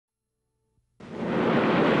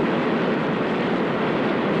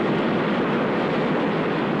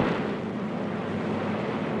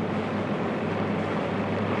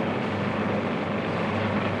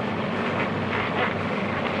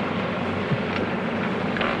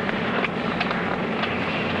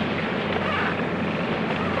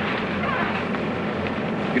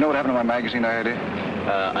happened to my magazine I had here?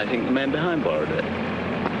 I think the man behind borrowed it.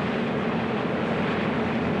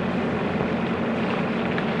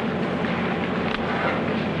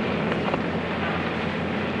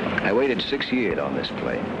 I waited 6 years on this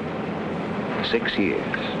plane. 6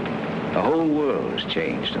 years. The whole world has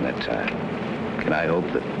changed in that time. Can I hope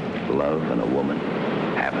that love and a woman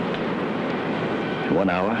haven't? In 1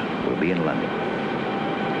 hour, we'll be in London.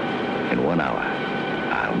 In 1 hour,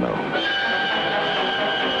 I'll know.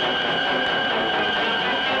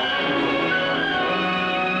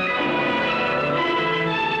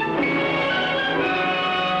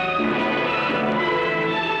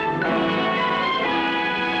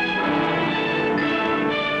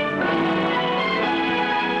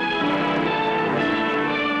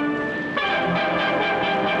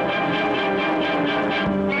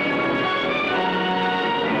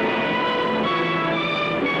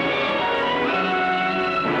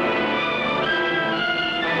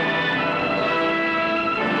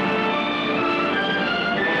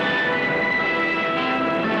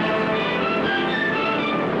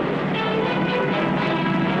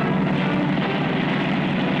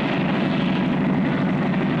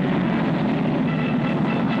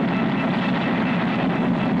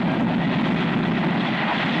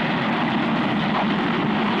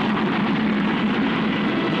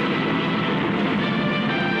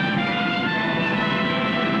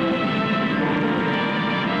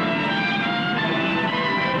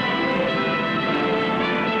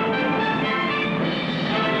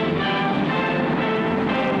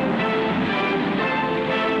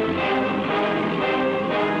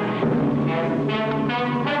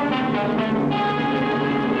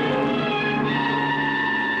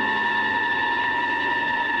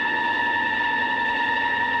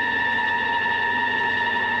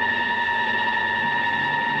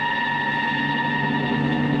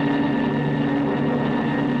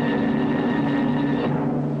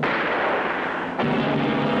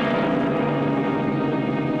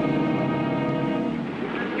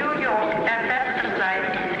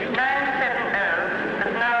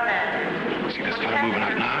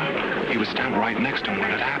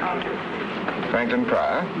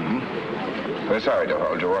 Sorry to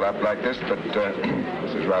hold you all up like this, but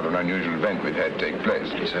this is rather an unusual event we've had take place.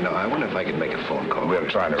 Yes, I know. I wonder if I could make a phone call. We'll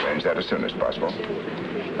try and arrange that as soon as possible.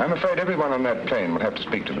 I'm afraid everyone on that plane will have to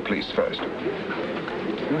speak to the police first.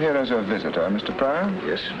 You here as a visitor, Mr. Pryor?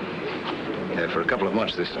 Yes. Yeah, for a couple of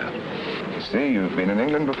months this time. See, you've been in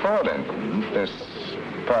England before then. This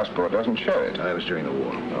passport doesn't show it. I was during the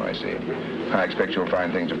war. Oh, I see. I expect you'll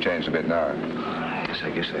find things have changed a bit now. Yes, I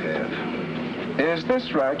guess they have. Is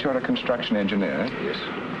this right? You're a construction engineer? Yes.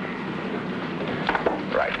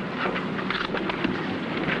 Right.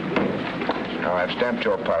 Now, I've stamped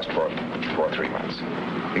your passport for 3 months.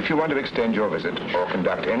 If you want to extend your visit or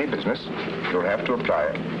conduct any business, you'll have to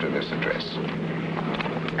apply to this address.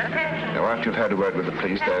 Now, after you've had a word with the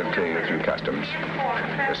police, they'll clear you through customs.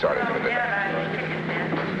 Sorry for the delay.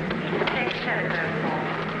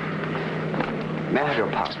 May I have your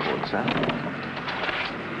passport, sir?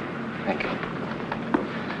 Thank you.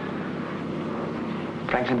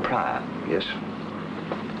 Franklin Pryor? Yes.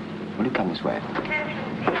 Will you come this way? All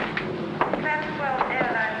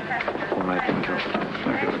right, thank you.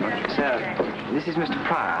 Thank you very much. Sir, this is Mr.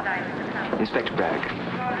 Pryor, Inspector Braddock.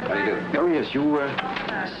 How do you do? Oh, yes, you were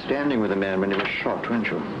standing with a man when he was shot, weren't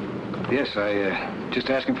you? Yes, I just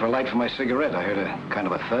asked him for a light for my cigarette. I heard a kind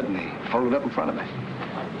of a thud, and he folded up in front of me.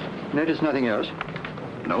 Notice nothing else?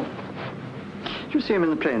 No. Did you see him in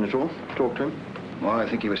the plane at all? Talk to him? Well, I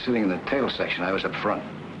think he was sitting in the tail section. I was up front.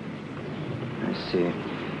 I see.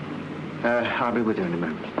 I'll be with you in a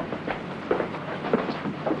moment.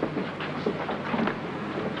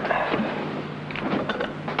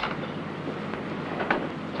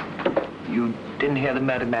 You didn't hear the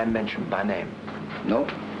murdered man mentioned by name? No.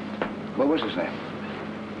 What was his name?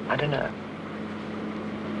 I don't know.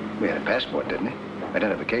 We had a passport, didn't he?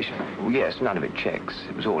 Identification. Oh, yes, none of it checks.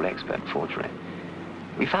 It was all expert forgery.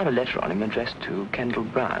 We found a letter on him addressed to Kendall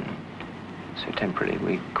Brown. So temporarily,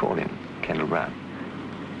 we call him Kendall Brown.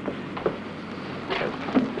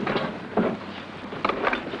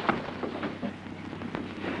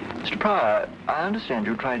 Mr. Pryor, I understand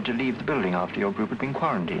you tried to leave the building after your group had been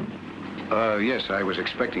quarantined. Yes, I was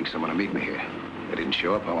expecting someone to meet me here. They didn't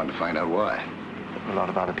show up. I wanted to find out why. There were a lot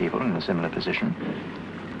of other people in a similar position.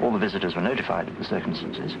 All the visitors were notified of the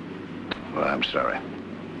circumstances. Well, I'm sorry.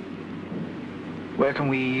 Where can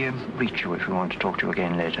we reach you if we want to talk to you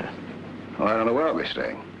again later? Well, I don't know where I'll be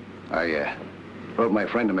staying. I wrote my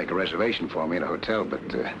friend to make a reservation for me in a hotel, but,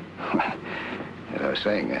 as I was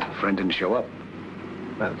saying, a friend didn't show up.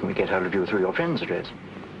 Well, can we get hold of you through your friend's address?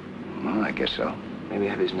 Well, I guess so. May we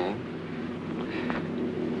have his name?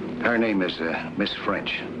 Her name is Miss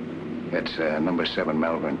French. It's number 7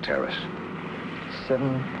 Malvern Terrace.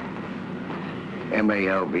 7?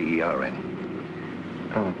 Malvern.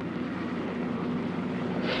 Oh.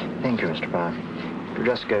 Thank you, Mr. Brown. You'll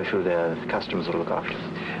just go through the customs will look after.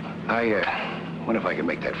 I wonder if I can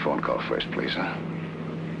make that phone call first, please, huh?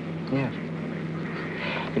 Yes.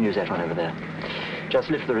 You can use that one over there. Just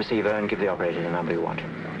lift the receiver and give the operator the number you want.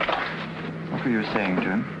 What were you saying to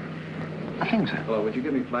him? Nothing, sir. Hello, would you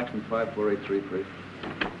give me Flaxman 5483, please?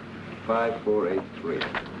 5483.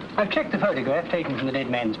 I've checked the photograph taken from the dead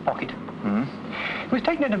man's pocket. Hmm? It was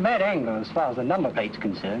taken at a bad angle as far as the number plate's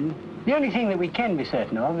concerned. The only thing that we can be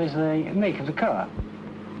certain of is the make of the car.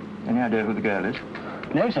 Any idea who the girl is?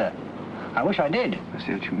 No, sir. I wish I did. I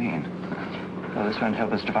see what you mean. Well, this won't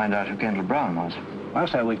help us to find out who Kendall Brown was. Well,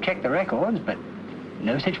 sir, we've checked the records, but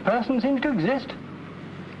no such person seems to exist.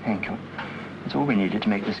 Thank you. That's all we needed to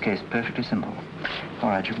make this case perfectly simple. All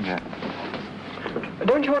right, you can go.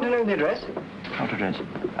 Don't you want to know the address? What address?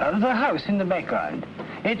 The house in the background.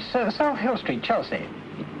 It's South Hill Street, Chelsea.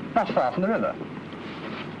 Not far from the river.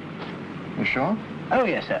 You sure? Oh,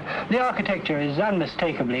 yes, sir. The architecture is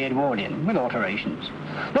unmistakably Edwardian, with alterations.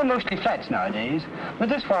 They're mostly flats nowadays, but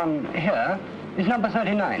this one here is number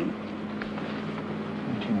 39.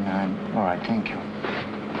 39. All right, thank you.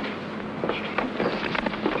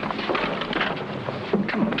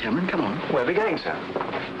 Come on, Cameron, come on. Where are we going, sir?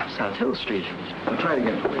 South Hill Street. Well, try it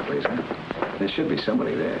again for me, please, huh? There should be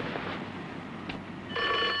somebody there.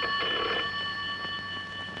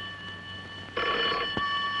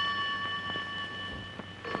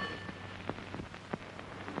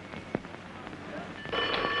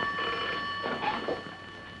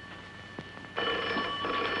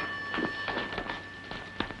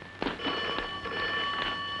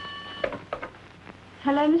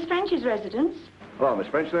 Hello, Miss French's residence. Hello, Miss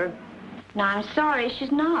French there? No, I'm sorry,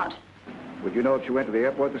 she's not. Would you know if she went to the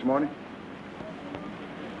airport this morning?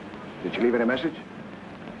 Did she leave any message?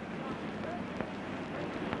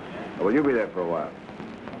 Or will you be there for a while?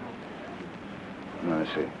 I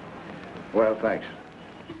see. Well, thanks.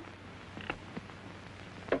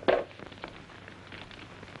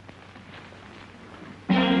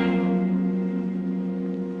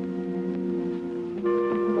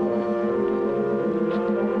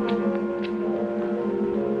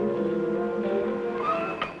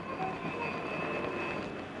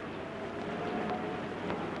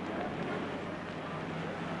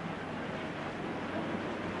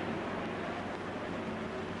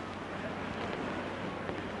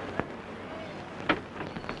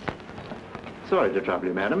 Sorry to trouble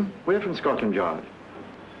you, madam. We're from Scotland Yard.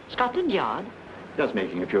 Scotland Yard? Just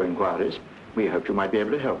making a few inquiries. We hoped you might be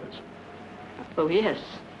able to help us. Oh, yes.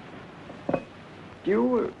 Do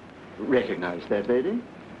you recognize that lady?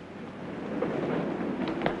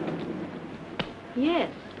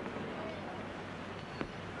 Yes.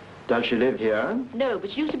 Does she live here? No,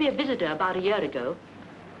 but she used to be a visitor about a year ago.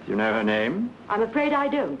 Do you know her name? I'm afraid I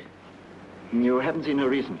don't. You haven't seen her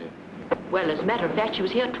recently? Well, as a matter of fact, she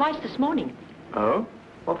was here twice this morning. Oh?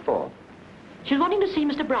 What for? She was wanting to see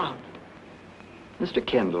Mr. Brown. Mr.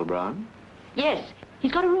 Kendall Brown? Yes,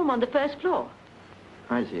 he's got a room on the first floor.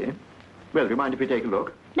 I see. Well, do you mind if we take a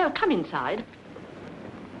look? No, come inside.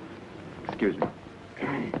 Excuse me.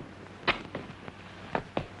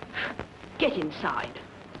 Get inside.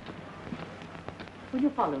 Will you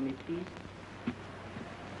follow me, please?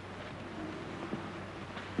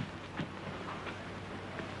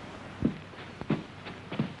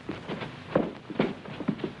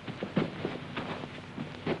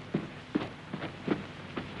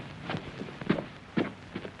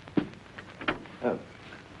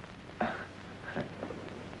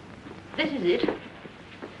 This is it.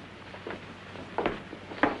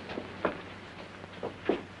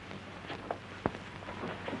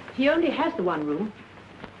 He only has the one room.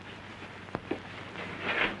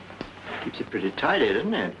 Keeps it pretty tidy,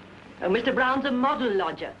 doesn't it? Oh, Mr. Brown's a model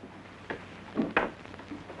lodger.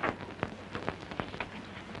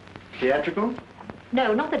 Theatrical?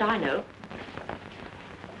 No, not that I know.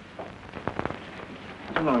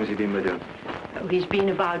 How long has he been with you? Oh, he's been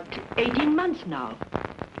about 18 months now.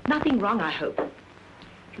 Nothing wrong, I hope. Do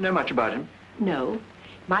you know much about him? No.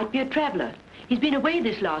 Might be a traveler. He's been away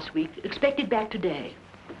this last week, expected back today.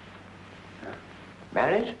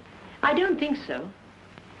 Married? I don't think so.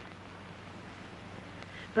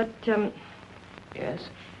 But, Yes.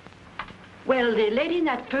 well, the lady in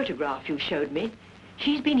that photograph you showed me,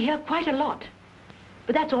 she's been here quite a lot.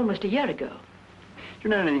 But that's almost a year ago. Do you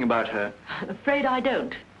know anything about her? I'm afraid I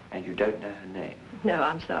don't. And you don't know her name? No,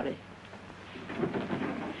 I'm sorry.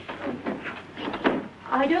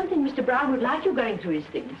 I don't think Mr. Brown would like you going through his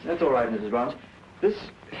things. That's all right, Mrs. Barnes. This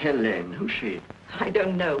Helene, who's she? I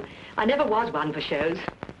don't know. I never was one for shows.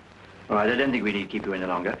 All right, I don't think we need to keep you any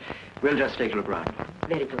longer. We'll just take a look around.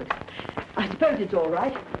 Very good. I suppose it's all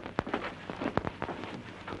right.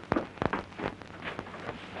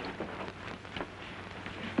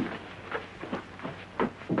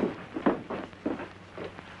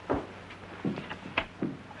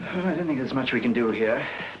 Well, I don't think there's much we can do here.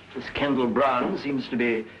 This Kendall Brown seems to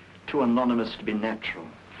be too anonymous to be natural.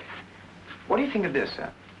 What do you think of this,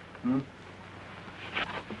 sir?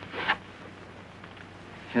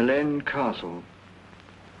 Helene Castle.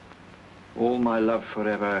 All my love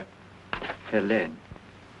forever, Helene.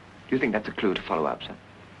 Do you think that's a clue to follow up, sir?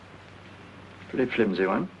 Pretty flimsy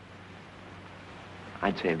one.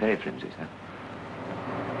 I'd say very flimsy, sir.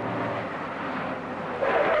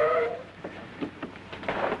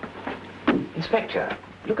 Inspector,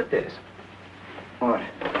 look at this. What?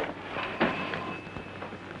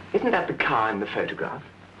 Isn't that the car in the photograph?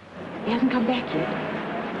 He hasn't come back yet.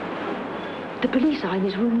 The police are in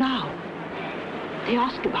his room now. They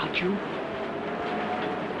ask about you.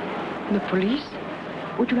 The police?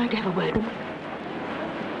 Would you like to have a word?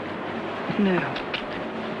 No.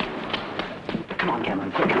 Come on,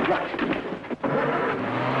 Cameron, quick, right.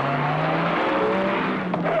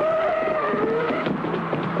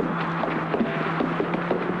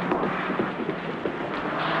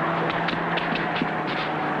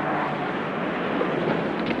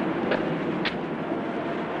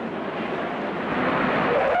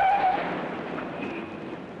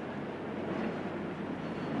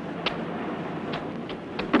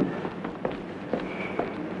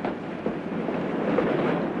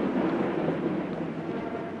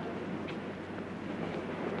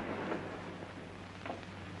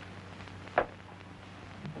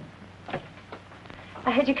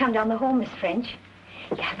 I heard you come down the hall, Miss French.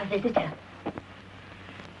 You have a visitor.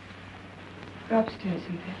 Go upstairs,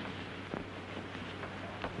 Cynthia.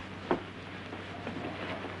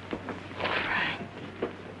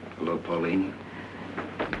 Hello, Pauline.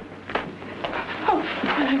 Oh,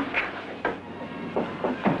 Frank.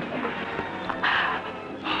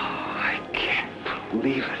 Oh, I can't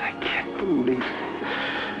believe it. I can't believe it.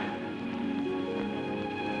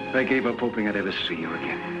 I gave up hoping I'd ever see you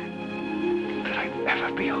again. That I'd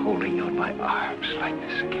ever be holding you in my arms like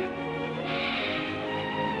this again.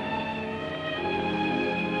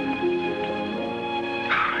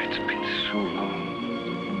 Oh, it's been so long.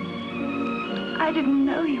 I didn't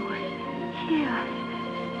know you were here.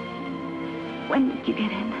 When did you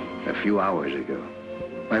get in? A few hours ago.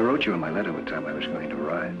 I wrote you in my letter what time I was going to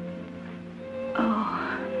arrive. Oh.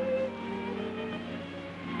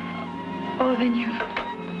 Oh, then you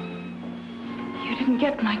didn't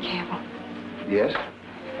get my cable. Yes?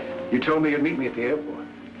 You told me you'd meet me at the airport.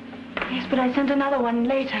 Yes, but I sent another one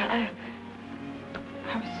later. I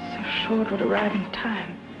was so sure it would arrive in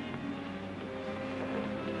time.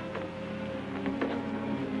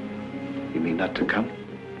 You mean not to come?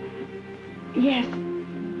 Yes.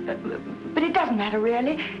 But it doesn't matter,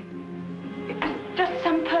 really. It was just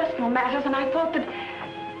some personal matters, and I thought that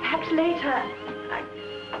perhaps later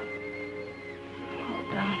Oh,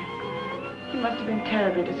 darling. You must have been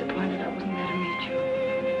terribly disappointed I wasn't there to meet you.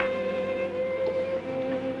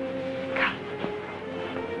 Come.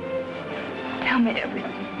 Tell me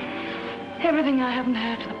everything. Everything I haven't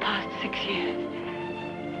heard for the past 6 years.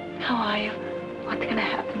 How are you? What's going to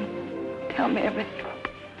happen? Tell me everything.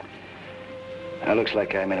 Now, looks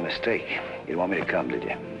like I made a mistake. You didn't want me to come, did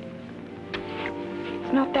you?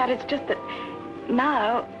 It's not that. It's just that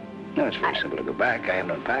now... No, it's very simple to go back. I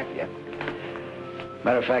haven't unpacked yet.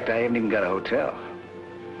 Matter of fact, I haven't even got a hotel.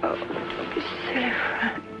 Oh, you silly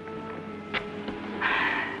Frank.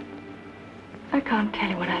 I can't tell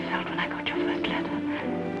you what I felt when I got your first letter.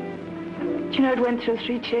 Do you know it went through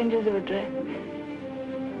 3 changes of address?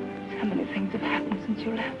 So many things have happened since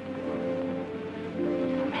you left.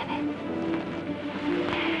 So many.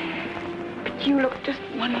 But you look just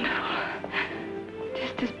wonderful.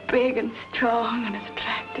 Just as big and strong and as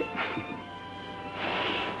attractive.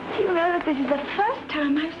 Do you know that this is the first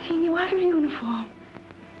time I've seen you out of uniform?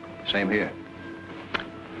 Same here.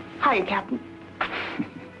 Hiya, Captain.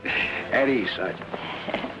 At ease, Sergeant.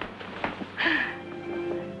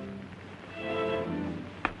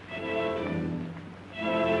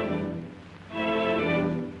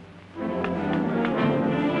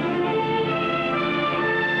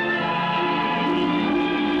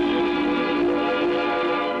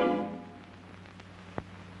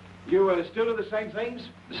 You still do the same things?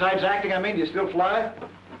 Besides acting, I mean, do you still fly?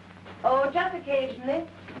 Oh, just occasionally.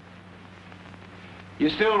 You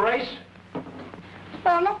still race?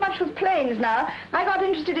 Well, not much with planes now. I got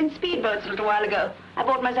interested in speedboats a little while ago. I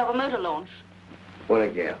bought myself a motor launch. What a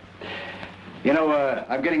gal. You know,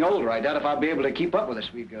 I'm getting older. I doubt if I'll be able to keep up with a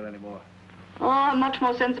sweet girl anymore. Oh, I'm much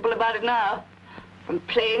more sensible about it now. From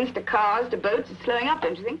planes to cars to boats, it's slowing up,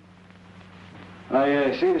 don't you think?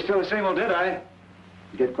 I see you're still the same old Deadeye.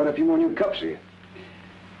 You get quite a few more new cups here.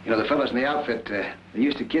 You know, the fellas in the outfit, they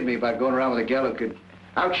used to kid me about going around with a gal who could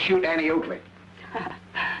outshoot Annie Oakley.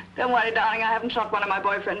 Don't worry, darling. I haven't shot one of my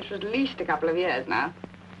boyfriends for at least a couple of years now.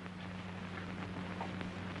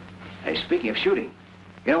 Hey, speaking of shooting,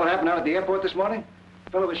 you know what happened out at the airport this morning? A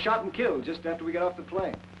fellow was shot and killed just after we got off the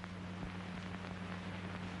plane.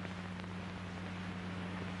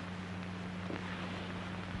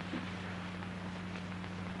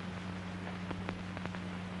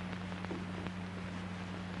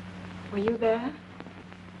 Were you there?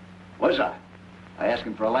 Was I? I asked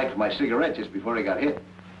him for a light for my cigarette just before he got hit.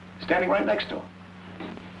 Standing right next to him.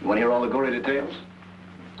 You want to hear all the gory details?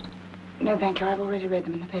 No, thank you. I've already read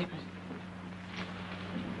them in the papers.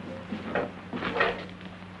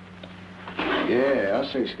 Yeah, I'll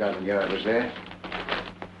say Scotland Yard was there.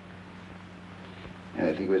 And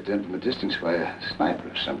I think it was done from a distance by a sniper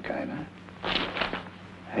of some kind, huh?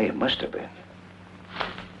 Hey, it must have been.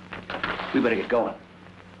 We better get going.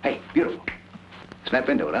 Hey, beautiful. Snap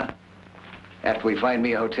into it, huh? After we find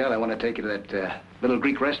me a hotel, I want to take you to that little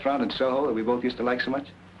Greek restaurant in Soho that we both used to like so much.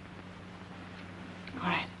 All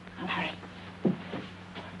right, I'll hurry.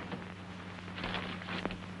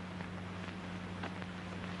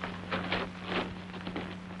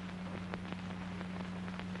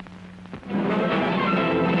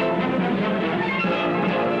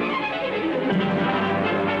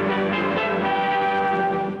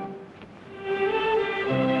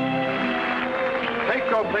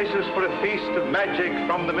 Places for a feast of magic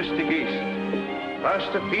from the mystic east.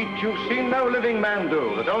 First a feat you've seen no living man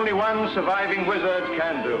do, that only one surviving wizard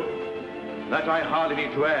can do. That I hardly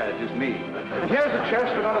need to add is me. And here's a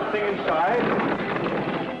chest with another thing inside.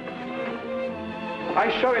 I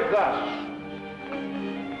show it thus,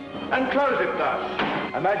 and close it thus.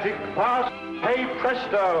 A magic pass, hey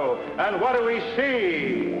presto, and what do we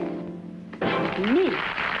see? Me?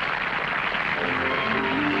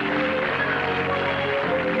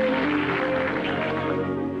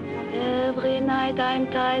 Every night I'm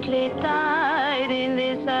tightly tied in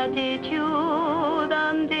this attitude,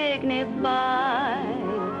 undignified.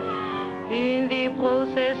 In the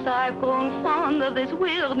process I've grown fond of this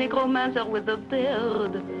weird necromancer with the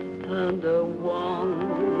beard and the wand.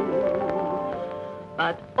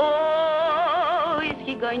 But oh, is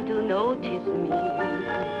he going to notice me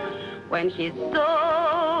when he's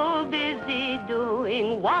so busy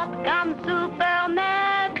doing what comes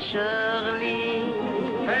supernaturally?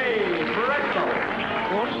 Hey, presto!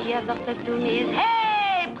 All she ever says to me is,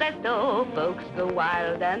 hey, presto! Folks go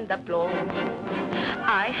wild and applaud.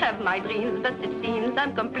 I have my dreams, but it seems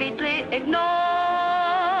I'm completely ignored.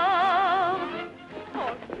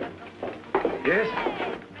 Yes?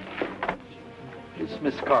 Is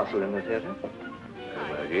Miss Castle in the theatre?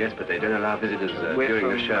 Well, yes, but they don't allow visitors during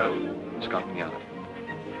the show. Scotland Yard.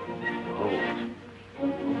 Oh,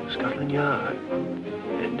 Scotland Yard.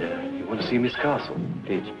 And you want to see Miss Castle?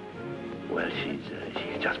 Did you? Well, she's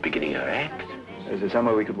just beginning her act. Is there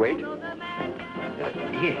somewhere we could wait?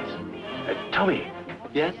 Yes. Tommy.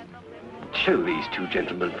 Yes? Show these two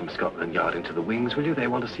gentlemen from Scotland Yard into the wings, will you? They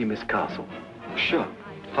want to see Miss Castle. Sure.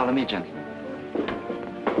 Follow me, gentlemen.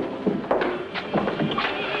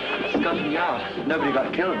 Scotland Yard. Nobody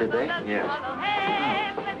got killed, did they? Yes.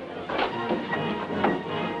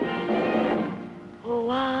 Oh,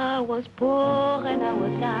 I was poor and I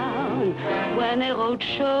was down when a road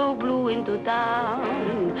show blew into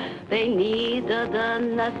town. They needed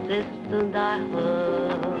an assistant, I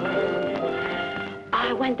heard.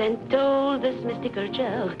 I went and told this mystical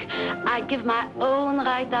jerk I'd give my own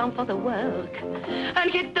right arm for the work. And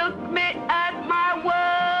he took me at my word.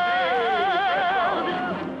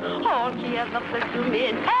 All he ever said to me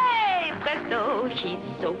is, hey, presto, she's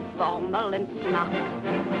so formal and smart.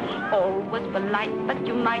 Always polite, but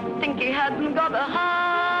you might think he hadn't got a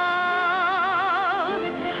heart.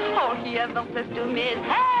 All he ever says to me is,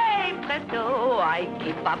 hey, presto, I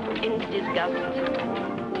give up in disgust.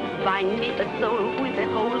 Find me a soul with a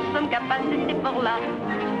wholesome capacity for love.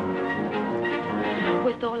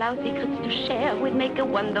 With all our secrets to share, we'd make a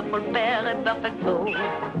wonderful pair, a perfect bow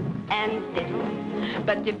and fiddle.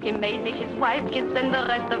 But if he made me his wife, he'd spend the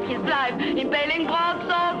rest of his life impaling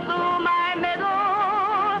broadswords through my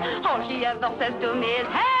middle. All she ever says to me is,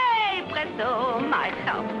 hey, presto, my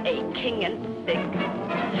heart's aching and sick.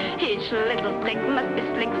 Each little trick must be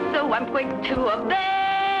slick, so I'm quick to obey.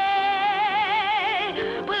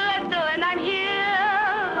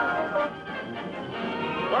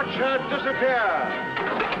 Watch her disappear.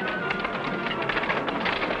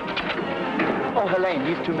 Oh, Helene,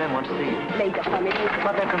 these two men want to see you. Later, family.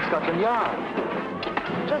 But they're from Scotland Yard.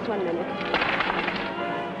 Just 1 minute.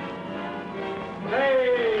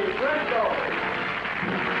 Hey, Braddock!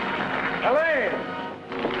 Helene!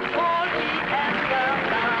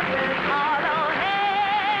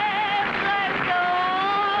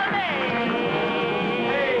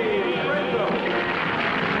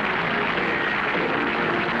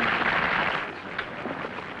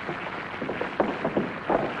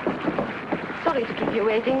 Sorry to keep you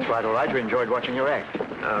waiting. Quite all right. You enjoyed watching your act.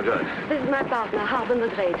 Oh, good. This is my partner, Harbin the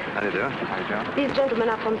Great. How do you do? How do you do? These gentlemen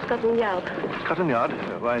are from Scotland Yard. Scotland Yard?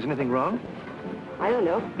 Why, is anything wrong? I don't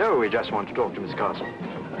know. No, we just want to talk to Miss Castle.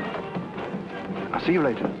 I'll see you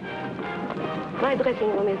later. My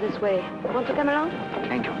dressing room is this way. Want to come along?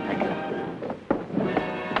 Thank you. Thank you.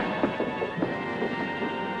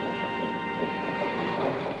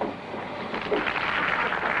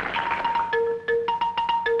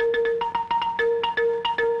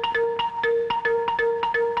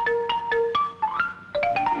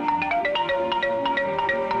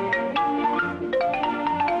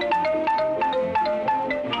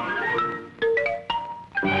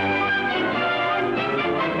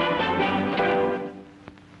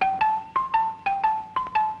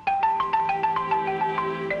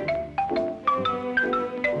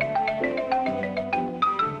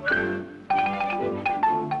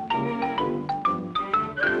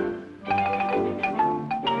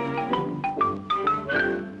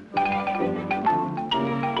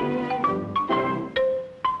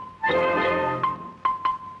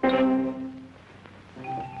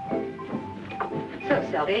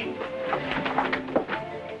 Sorry.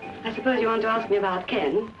 I suppose you want to ask me about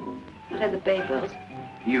Ken. I read the papers.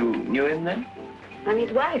 You knew him then? I'm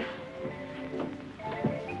his wife.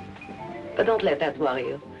 But don't let that worry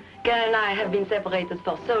you. Ken and I have been separated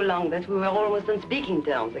for so long that we were almost on speaking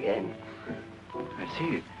terms again. I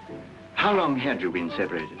see. How long had you been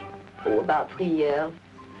separated? Oh, about 3 years.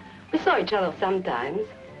 We saw each other sometimes.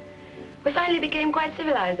 We finally became quite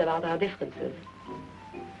civilized about our differences.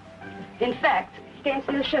 In fact, he came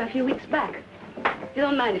to see the show a few weeks back. You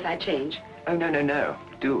don't mind if I change? Oh, no, no, no.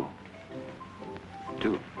 Do.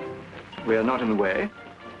 Do. We're not in the way.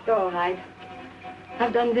 You're all right.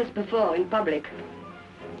 I've done this before in public.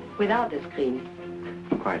 Without the screen.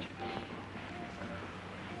 Quite.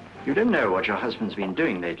 You don't know what your husband's been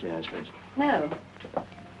doing lately, I suppose. No.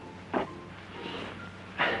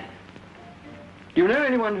 Do you know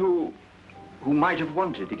anyone who might have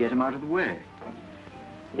wanted to get him out of the way?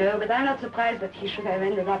 No, but I'm not surprised that he should have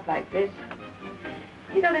ended up like this.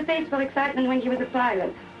 He got a taste for excitement when he was a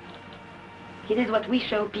pilot. He did what we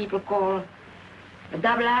show people call a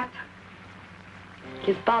double act.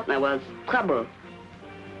 His partner was trouble.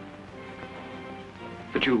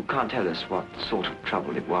 But you can't tell us what sort of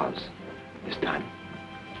trouble it was this time.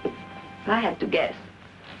 I had to guess.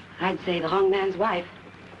 I'd say the wrong man's wife.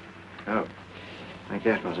 Oh, like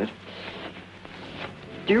that, was it?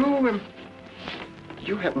 Do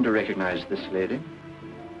you happen to recognize this lady?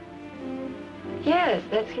 Yes,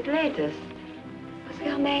 that's his latest. What's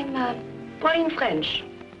her name? Pauline French.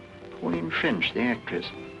 Pauline French, the actress.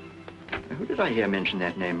 Who did I hear mention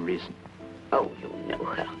that name recently? Oh, you know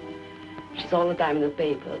her. She's all the time in the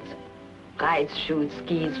papers. Rides, shoots,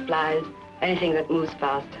 skis, flies, anything that moves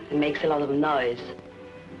fast and makes a lot of noise.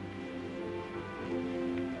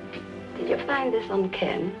 Did you find this on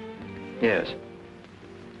Ken? Yes.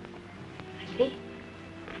 I see.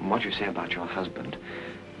 From what you say about your husband,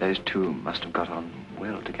 those two must have got on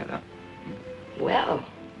well together. Well.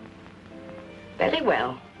 Very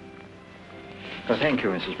well. Well, thank you,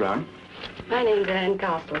 Mrs. Brown. My name's Anne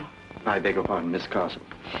Castle. I beg your pardon, Miss Castle.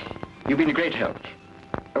 You've been a great help.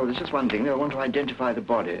 Oh, there's just one thing. They'll want to identify the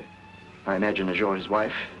body. I imagine as you're his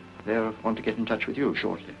wife, they'll want to get in touch with you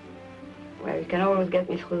shortly. Well, you can always get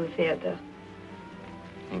me through the theater.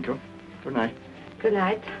 Thank you. Good night. Good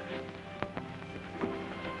night.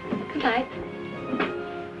 Good night.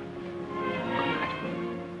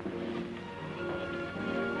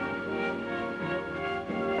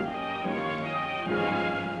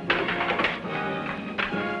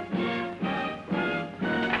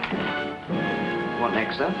 What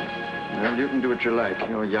next, sir? Well, you can do what you like.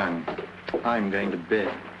 You're young. I'm going to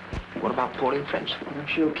bed. What about Pauline French? Well,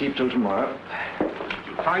 she'll keep till tomorrow.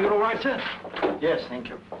 Find it all right, sir? Yes, thank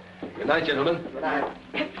you. Good night, gentlemen. Good night.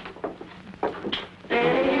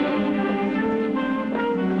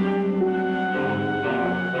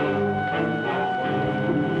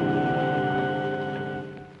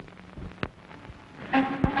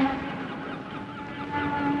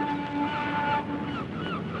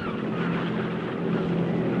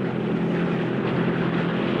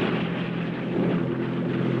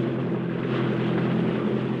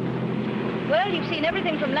 seen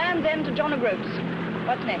everything from Land's End to John O'Groats.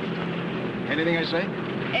 What's next? Anything I say?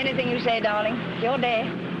 Anything you say, darling. It's your day.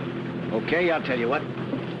 Okay, I'll tell you what.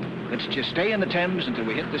 Let's just stay in the Thames until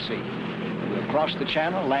we hit the sea. We'll cross the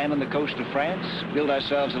channel, land on the coast of France, build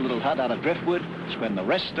ourselves a little hut out of driftwood, spend the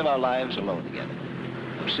rest of our lives alone together.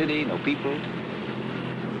 No city, no people,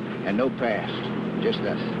 and no past. Just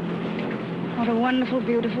us. What a wonderful,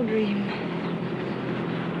 beautiful dream.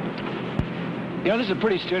 You know, this is a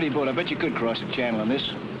pretty sturdy boat. I bet you could cross the channel on this.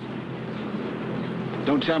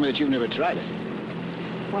 Don't tell me that you've never tried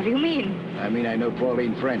it. What do you mean? I mean, I know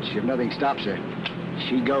Pauline French. If nothing stops her,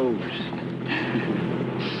 she goes.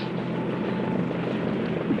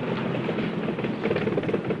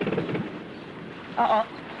 Uh-oh.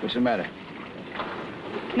 What's the matter?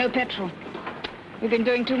 No petrol. We've been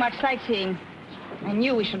doing too much sightseeing. I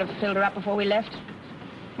knew we should have filled her up before we left.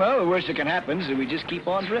 Well, the worst that can happen is that we just keep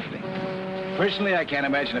on drifting. Personally, I can't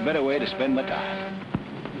imagine a better way to spend my time.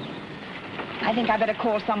 I think I better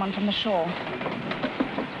call someone from the shore.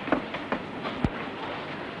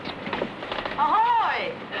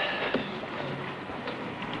 Ahoy!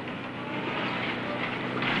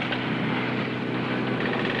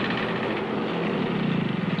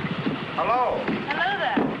 Hello. Hello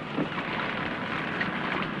there.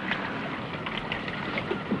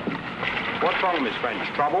 What's wrong, Miss French?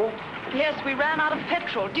 Trouble? Yes, we ran out of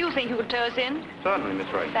petrol. Do you think you could tow us in? Certainly, Miss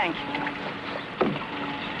French. Thank you.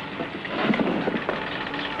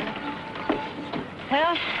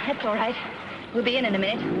 Well, that's all right. We'll be in a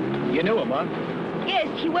minute. You knew him, huh? Yes,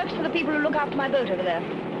 he works for the people who look after my boat over there.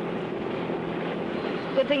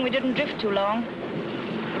 Good thing we didn't drift too long.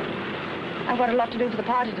 I've got a lot to do for the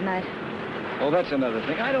party tonight. Oh, that's another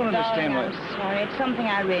thing. I don't understand I'm sorry. It's something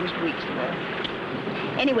I arranged weeks ago.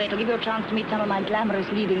 Anyway, it'll give you a chance to meet some of my glamorous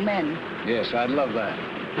leading men. Yes, I'd love that.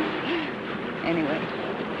 Anyway,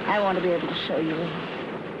 I want to be able to show you.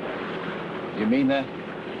 You mean that?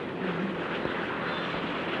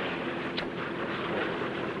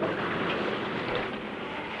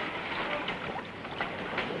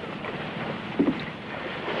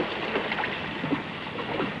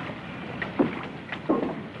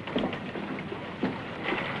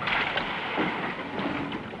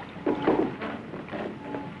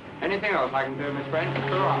 Anything else I can do, Miss French?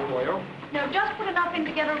 Put her up for you. No, just put enough in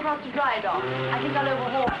to get her across the dry dock. I think I'll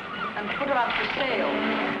overhaul her and put her up for sail.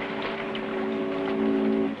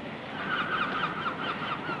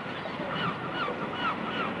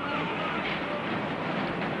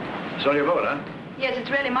 It's on your boat, huh? Yes, it's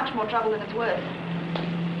really much more trouble than it's worth.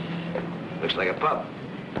 Looks like a pub.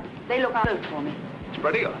 They look out for me.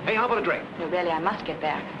 Spreading up. Hey, how about a drink? No, really, I must get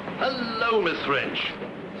back. Hello, Miss French.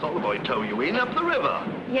 Thought the boy tow you in up the river.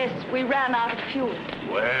 Yes, we ran out of fuel.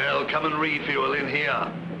 Well, come and refuel in here.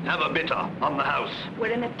 Have a bitter on the house. We're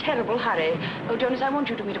in a terrible hurry. Oh, Jonas, I want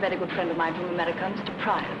you to meet a very good friend of mine from America, Mr.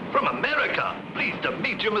 Pryor. From America. Pleased to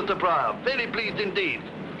meet you, Mr. Pryor. Very pleased indeed.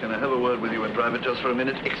 Can I have a word with you in private just for a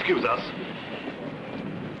minute? Excuse us.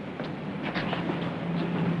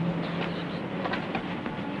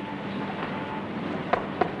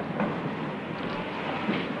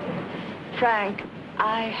 Frank,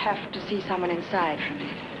 I have to see someone inside for a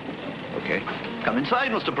minute. Okay. Come inside,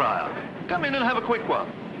 Mr. Pryor. Come in and have a quick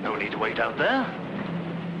one. No need to wait out there.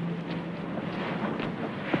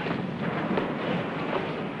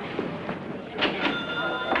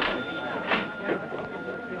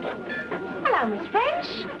 Hello, Miss French.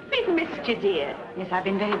 We've missed you, dear. Yes, I've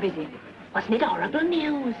been very busy. Wasn't it horrible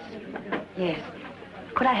news? Yes.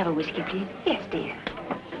 Could I have a whiskey, please? Yes, dear.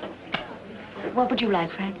 What would you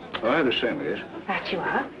like, Frank? Oh, I have the same, yes. That you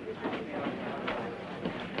are.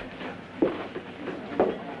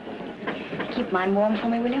 Keep mine warm for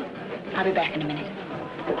me, will you? I'll be back in a minute.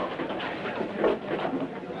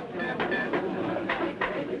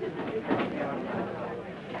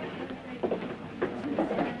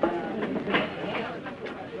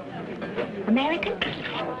 American?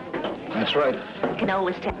 That's right. You can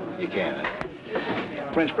always tell. You can.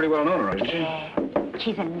 French pretty well known, isn't she? Yeah,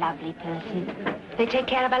 she's a lovely person. They take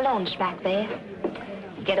care of our launch back there.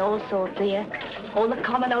 You get all sorts here. All the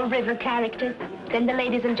common old river characters. Then the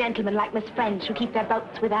ladies and gentlemen like Miss French who keep their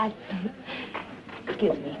boats with us.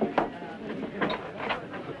 Excuse me.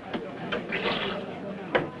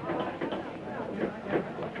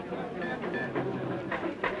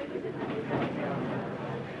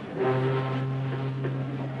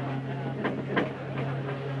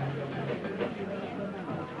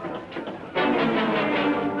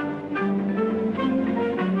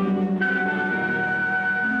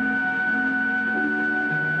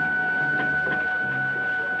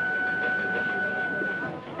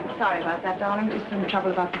 Sorry about that, darling. Just some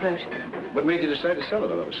trouble about the boat. What made you decide to sell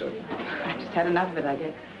it all of a sudden? I just had enough of it, I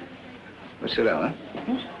guess. Well, sit down, huh?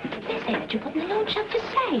 They say that you put the launch up for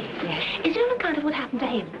sale. Yes. Is it on account of what happened to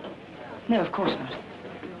him? No, of course not.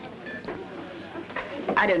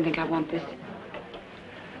 I don't think I want this.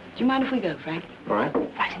 Do you mind if we go, Frank? All right.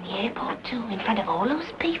 Right in the airport, too, in front of all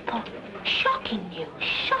those people. Shocking news,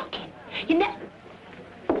 shocking. You never...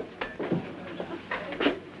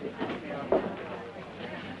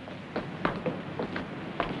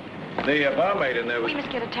 The barmaid in there was... We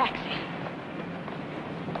must get a taxi.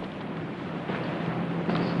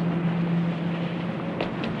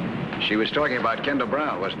 She was talking about Kendall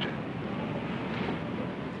Brown, wasn't she?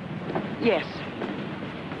 Yes.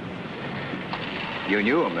 You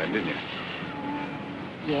knew him then, didn't you?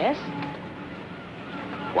 Yes?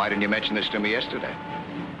 Why didn't you mention this to me yesterday?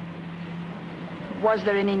 Was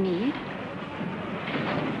there any need?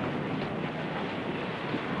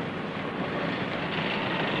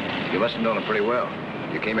 You must have known him pretty well.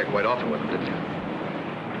 You came here quite often with him, didn't you?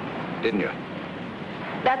 Didn't you?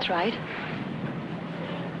 That's right.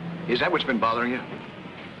 Is that what's been bothering you?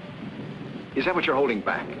 Is that what you're holding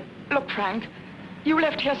back? Look, Frank, you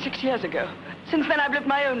left here 6 years ago. Since then, I've lived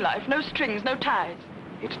my own life. No strings, no ties.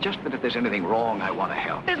 It's just that if there's anything wrong, I want to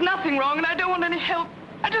help. There's nothing wrong, and I don't want any help.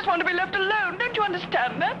 I just want to be left alone. Don't you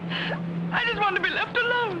understand that? I just want to be left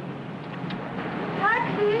alone.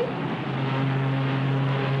 Taxi!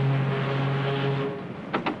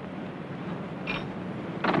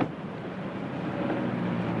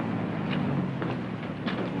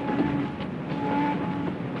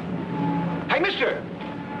 Hey, mister!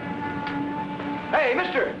 Hey,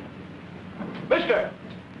 mister! Mister!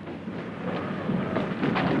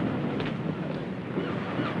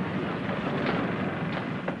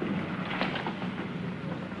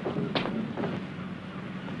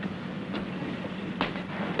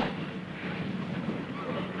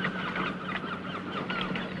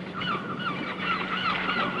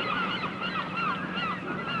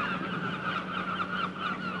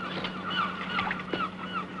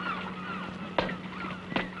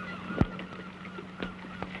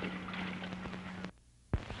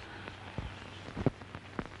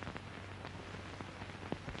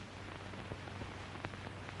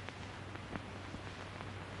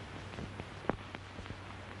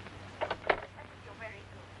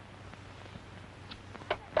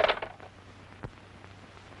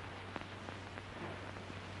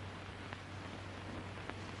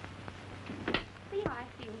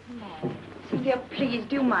 Sylvia, please,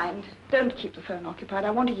 do you mind? Don't keep the phone occupied.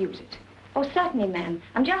 I want to use it. Oh, certainly, ma'am.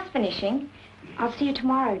 I'm just finishing. I'll see you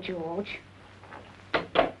tomorrow, George.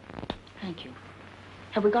 Thank you.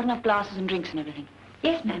 Have we got enough glasses and drinks and everything?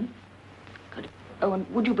 Yes, ma'am. Good. Oh, and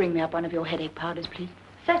would you bring me up one of your headache powders, please?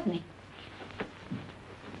 Certainly.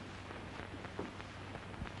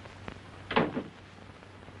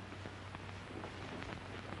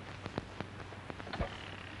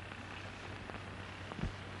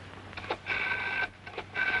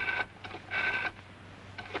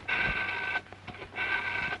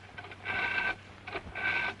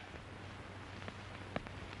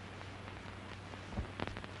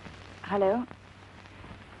 Hello?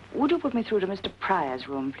 Would you put me through to Mr. Pryor's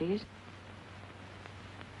room, please?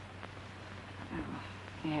 Oh,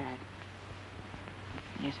 yeah.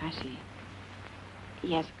 Yes, I see.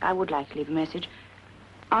 Yes, I would like to leave a message.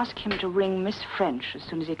 Ask him to ring Miss French as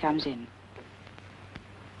soon as he comes in.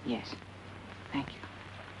 Yes. Thank you.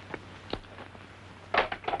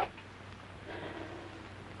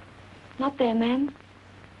 Not there, ma'am.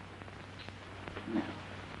 No.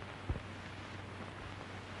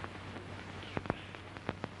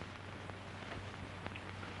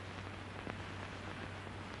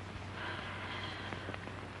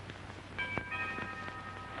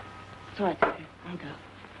 It's all right, Sophie. I'll go.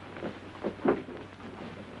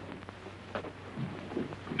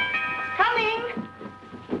 Coming!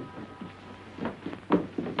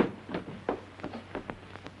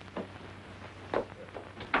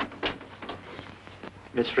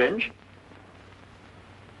 Miss French?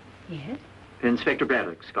 Yes? Inspector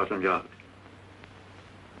Braddock, Scotland Yard.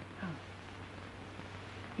 Oh.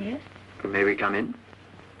 Yes? May we come in?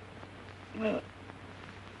 Well,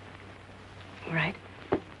 all right.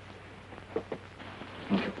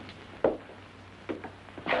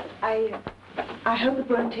 I hope it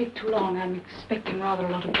won't take too long. I'm expecting rather a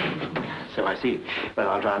lot of people from here. So I see. Well,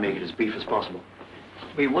 I'll try and make it as brief as possible.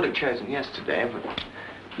 We would have chosen yesterday, but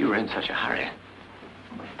you were in such a hurry.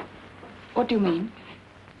 What do you mean?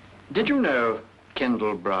 Did you know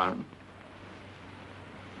Kendall Brown?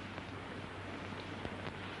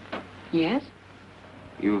 Yes?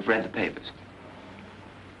 You've read the papers.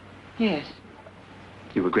 Yes.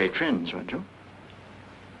 You were great friends, weren't you?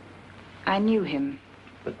 I knew him.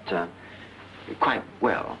 But, quite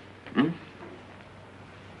well, hmm?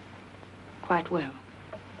 Quite well.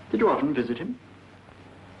 Did you often visit him?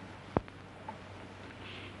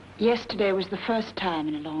 Yesterday was the first time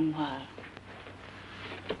in a long while.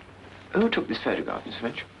 Who took this photograph, Miss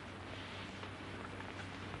French?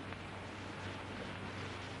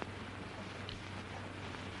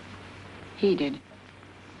 He did.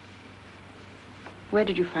 Where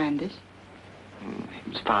did you find this? It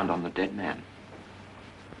was found on the dead man.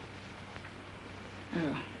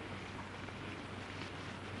 Oh.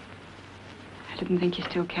 I didn't think he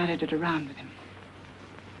still carried it around with him.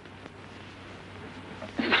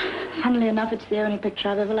 Funnily enough, it's the only picture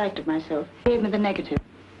I've ever liked of myself. He gave me the negative.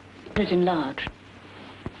 Put it enlarged.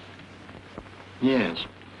 Yes.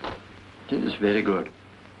 It is very good.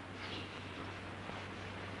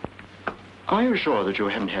 Are you sure that you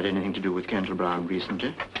haven't had anything to do with Kendall Brown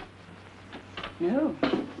recently? No.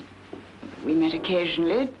 We met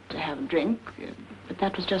occasionally to have a drink, but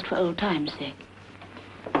that was just for old times' sake.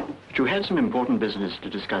 But you had some important business to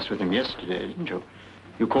discuss with him yesterday, didn't you?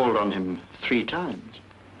 You called on him 3 times.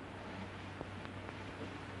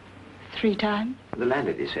 3 times? The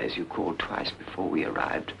landlady says you called twice before we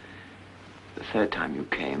arrived. The 3rd time you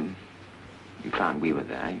came, you found we were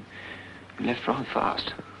there. You left rather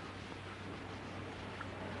fast.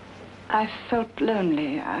 I felt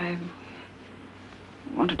lonely. I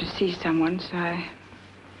wanted to see someone, so I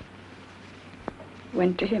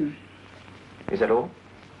went to him. Is that all?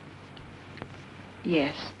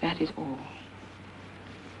 Yes, that is all.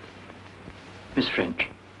 Miss French,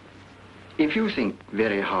 if you think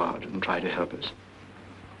very hard and try to help us,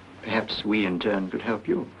 perhaps we in turn could help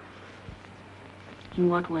you. In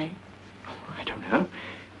what way? Oh, I don't know.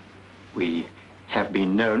 We have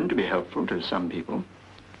been known to be helpful to some people.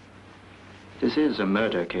 This is a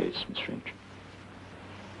murder case, Miss French.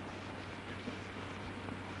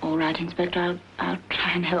 All right, Inspector, I'll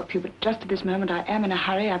try and help you, but just at this moment I am in a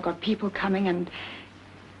hurry. I've got people coming and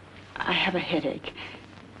I have a headache.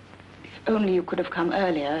 If only you could have come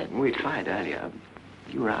earlier. We tried earlier.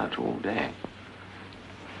 You were out all day.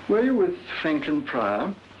 Were you with Franklin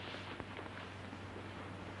Pryor?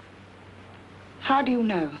 How do you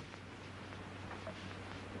know?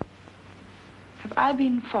 Have I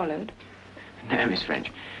been followed? No, Miss French.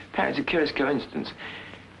 Perhaps a curious coincidence.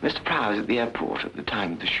 Mr. Pryor was at the airport at the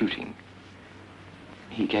time of the shooting.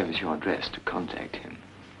 He gave us your address to contact him.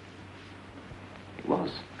 It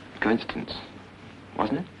was a coincidence,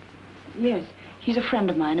 wasn't it? Yes. He's a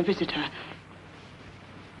friend of mine, a visitor.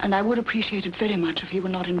 And I would appreciate it very much if he were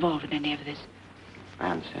not involved in any of this.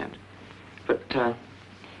 I understand. But,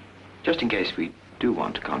 just in case we do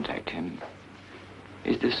want to contact him,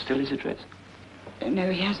 is this still his address?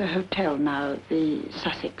 No, he has a hotel now, the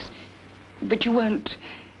Sussex. But you won't...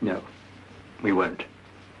 No, we won't.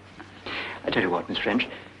 I tell you what, Miss French,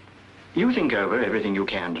 you think over everything you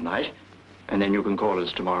can tonight, and then you can call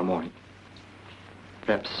us tomorrow morning.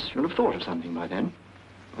 Perhaps you'll have thought of something by then.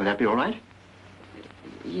 Will that be all right?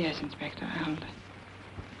 Yes, Inspector.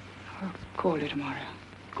 I'll call you tomorrow.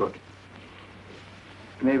 Good.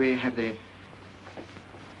 May we have the...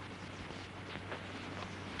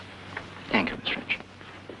 Thank you, Miss French.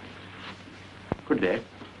 Good day.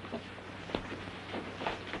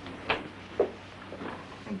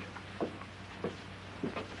 Thank you.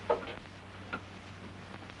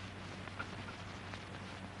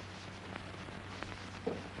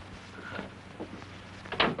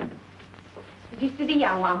 Did you see the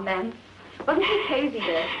young one, ma'am? Wasn't he cozy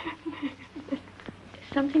there?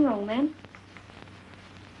 Something wrong, ma'am?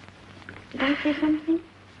 Did I say something?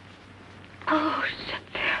 Oh,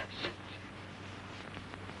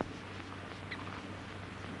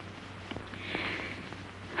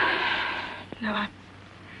 no,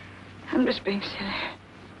 I'm just being silly.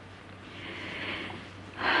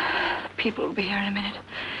 People will be here in a minute.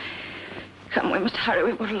 Come, we must hurry.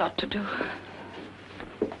 We've got a lot to do.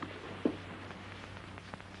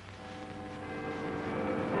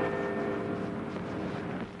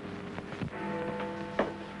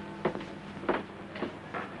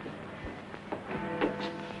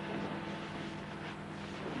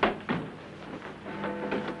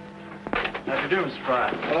 How do you do, Mr.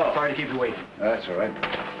 Pryor? Oh. Sorry to keep you waiting. That's all right.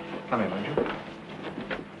 Come in, won't you?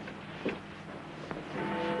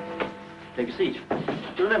 Take a seat.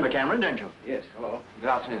 You remember Cameron, don't you? Yes, hello. Good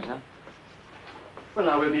afternoon, sir. Well,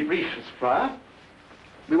 now, we'll be brief, Mr. Pryor.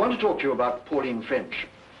 We want to talk to you about Pauline French.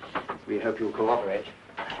 We hope you'll cooperate.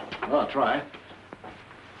 Well, I'll try.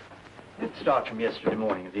 Let's start from yesterday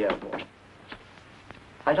morning at the airport.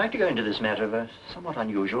 I'd like to go into this matter of a somewhat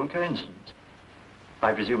unusual coincidence.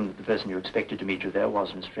 I presume that the person you expected to meet you there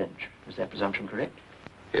was Miss French. Was that presumption correct?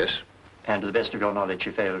 Yes. And to the best of your knowledge,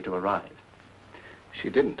 she failed to arrive. She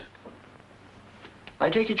didn't. I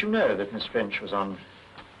take it you know that Miss French was on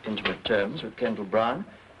intimate terms with Kendall Brown,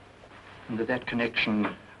 and that that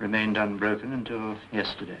connection remained unbroken until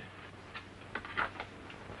yesterday.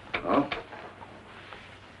 Oh?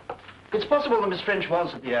 It's possible that Miss French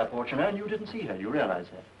was at the airport, you know, and you didn't see her. You realize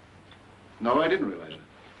that? No, I didn't realize it.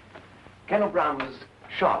 Kendall Brown was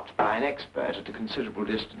shot by an expert at a considerable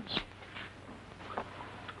distance.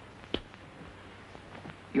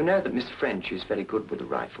 You know that Miss French is very good with a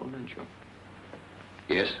rifle, don't you?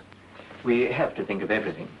 Yes. We have to think of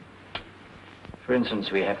everything. For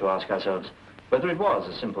instance, we have to ask ourselves whether it was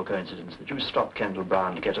a simple coincidence that you stopped Kendall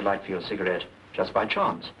Brown to get a light for your cigarette just by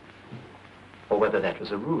chance, or whether that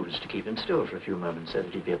was a ruse to keep him still for a few moments so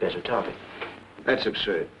that he'd be a better target. That's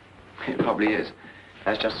absurd. It probably is.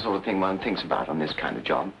 That's just the sort of thing one thinks about on this kind of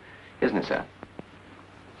job, isn't it, sir?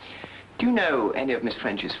 Do you know any of Miss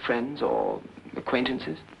French's friends or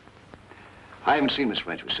acquaintances? I haven't seen Miss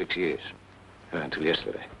French for 6 years, until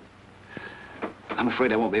yesterday. I'm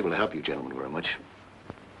afraid I won't be able to help you gentlemen very much.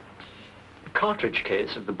 The cartridge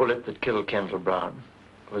case of the bullet that killed Kendall Brown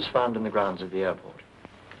was found in the grounds of the airport.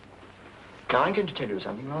 Now, I'm going to tell you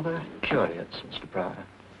something rather curious, Mr. Pryor.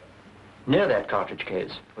 Near that cartridge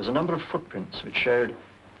case was a number of footprints which showed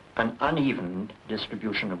an uneven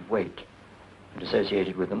distribution of weight. And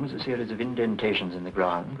associated with them was a series of indentations in the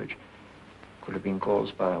ground which could have been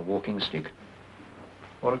caused by a walking stick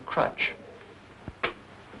or a crutch.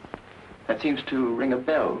 That seems to ring a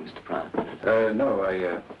bell, Mr. Pryor. No,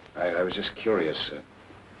 I was just curious.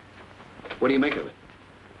 What do you make of it?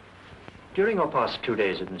 During your past 2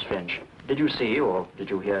 days with Miss French, did you see or did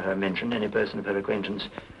you hear her mention any person of her acquaintance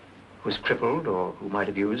who was crippled or who might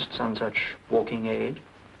have used some such walking aid?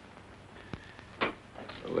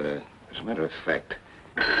 Well, as a matter of fact...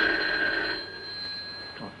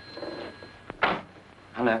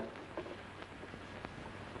 Hello.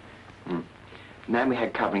 The man we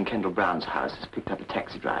had covering Kendall Brown's house has picked up a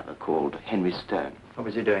taxi driver called Henry Stone. What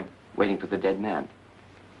was he doing? Waiting for the dead man.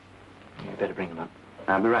 You better bring him up.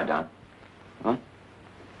 I'll be right down. Huh?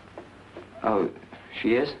 Oh,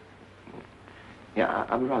 she is? Yeah,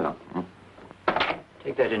 I'll be right along.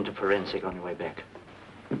 Take that into forensic on your way back.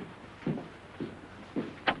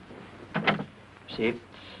 See,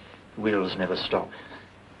 the wheels never stop.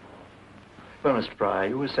 Well, Mr. Pryor,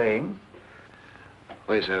 you were saying?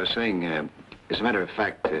 Well, yes, I was saying, as a matter of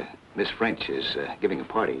fact, Miss French is giving a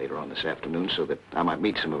party later on this afternoon so that I might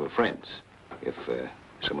meet some of her friends. If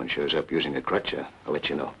someone shows up using a crutch, I'll let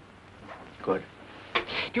you know. Good.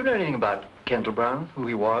 Do you know anything about Kendall Brown, who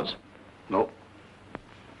he was? No.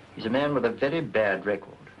 He's a man with a very bad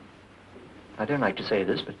record. I don't like to say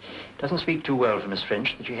this, but it doesn't speak too well for Miss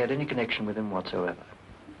French that she had any connection with him whatsoever.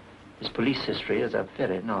 His police history is a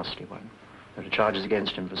very nasty one. There are charges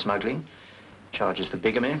against him for smuggling, charges for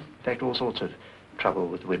bigamy, in fact, all sorts of trouble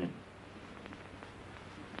with women.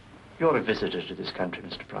 You're a visitor to this country,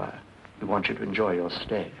 Mr. Pryor. We want you to enjoy your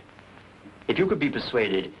stay. If you could be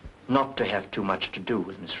persuaded not to have too much to do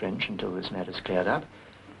with Miss French until this matter's cleared up,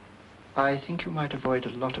 I think you might avoid a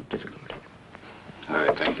lot of difficulty. All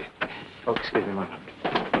right, thank you. Oh, excuse me one moment.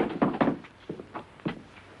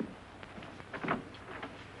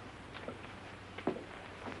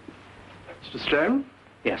 Mr. Stone?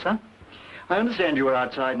 Yes, sir? I understand you were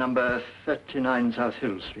outside number 39 South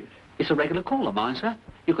Hill Street. It's a regular call of mine, sir.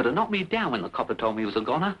 You could have knocked me down when the copper told me he was a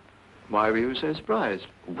goner. Why were you so surprised?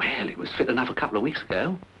 Well, it was fit enough a couple of weeks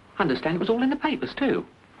ago. I understand it was all in the papers, too.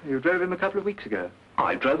 You drove him a couple of weeks ago.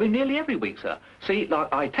 I drove him nearly every week, sir. See,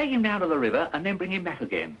 like, I take him down to the river and then bring him back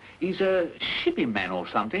again. He's a shipping man or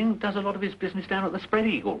something, does a lot of his business down at the Spread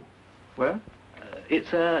Eagle. Where?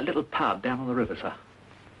 It's a little pub down on the river, sir.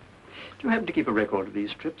 Do you happen to keep a record of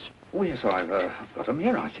these trips? Oh, yes, I've got them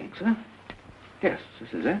here, I think, sir. Yes, this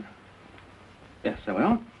is it. Yes, there we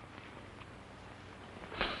are.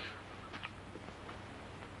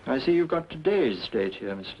 I see you've got today's date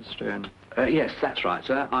here, Mr. Stone. Yes, that's right,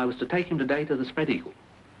 sir. I was to take him today to the Spread Eagle.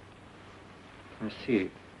 I see.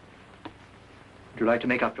 Would you like to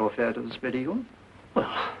make up your fare to the Spread Eagle? Well,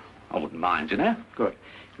 I wouldn't mind, you know. Good.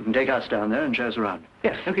 You can take us down there and show us around.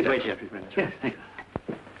 Yes, okay. Wait here, please. Yes, thank you.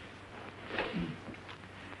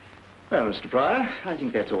 Well, Mr. Pryor, I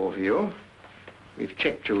think that's all for you. We've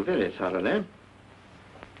checked you very thoroughly.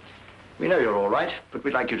 We know you're all right, but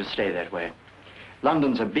we'd like you to stay that way.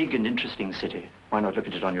 London's a big and interesting city. Why not look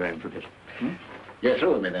at it on your own for a bit? You're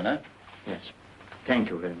through with me then, huh? Yes. Thank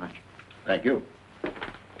you very much. Thank you.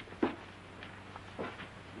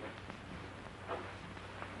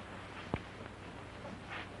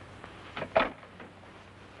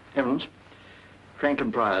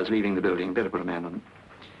 Franklin Pryor's leaving the building. Better put a man on him.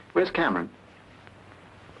 Where's Cameron?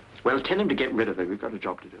 Well, tell him to get rid of her. We've got a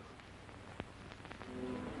job to do.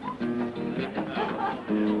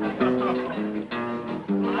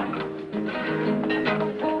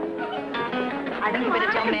 I think you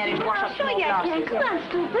better tell Mary to wash up some more glasses. Come on,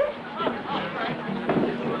 stupid.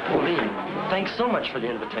 Pauline, thanks so much for the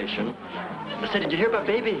invitation. I said, did you hear about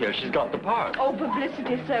Baby here? She's got the part. Oh,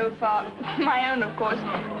 publicity so far. My own, of course.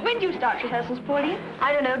 When do you start rehearsals, Pauline?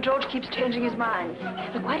 I don't know. George keeps changing his mind.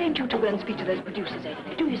 Look, why don't you two go and speak to those producers over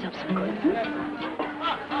there? Do yourself some good. Cynthia,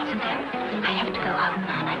 I have to go out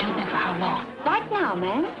now, and I don't know for how long. Right now,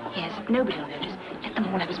 ma'am? Yes, nobody will notice. Let them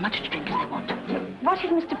all have as much to drink as they want. What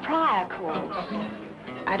if Mr. Pryor calls?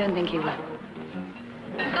 I don't think he will.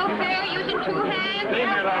 So fair, using two hands. Leave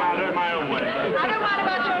me alone, I'll do it my own way. I don't mind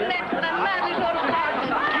about your legs, but I'm madly sort of tired.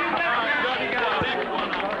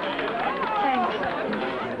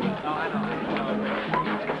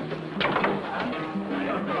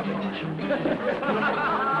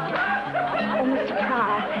 Oh, Mr.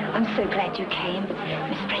 Pryor, I'm so glad you came.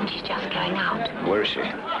 Miss Frenchie's just going out. Where is she?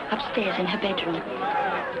 Upstairs in her bedroom.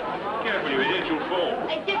 Careful, you idiot, you'll fall.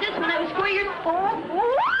 I did this when I was 4 years old.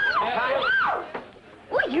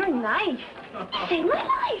 Oh, you're nice. Saved my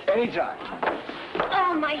life. Anytime.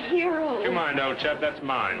 Oh, my hero. Come on, old chap, that's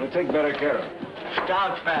mine. We'll take better care of her.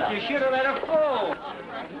 Scout fella. You should have let her fall.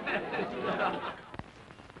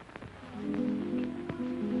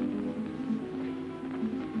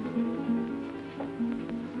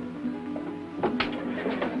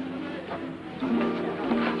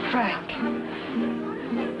 Frank.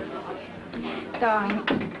 Darling,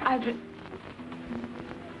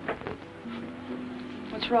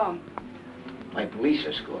 What's wrong? My police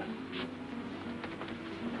escort.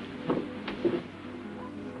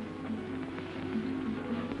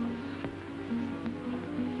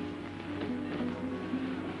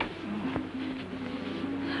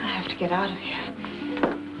 I have to get out of here.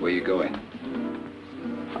 Where are you going?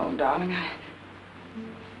 Oh, darling,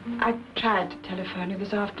 I tried to telephone you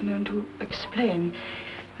this afternoon to explain.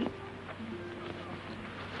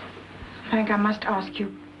 Frank, I must ask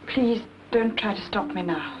you, please don't try to stop me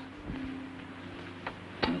now.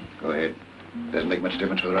 Go ahead. Doesn't make much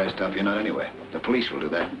difference whether I stop you or not anyway. The police will do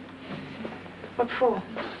that. What for?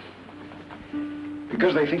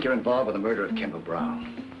 Because they think you're involved with the murder of Kendall Brown.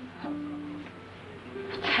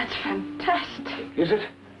 That's fantastic. Is it?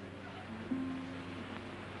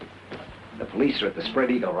 The police are at the Spread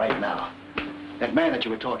Eagle right now. That man that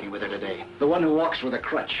you were talking with her today, the one who walks with a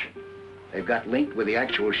crutch. They've got linked with the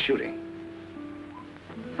actual shooting.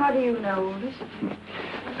 How do you know this?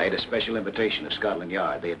 I had a special invitation to Scotland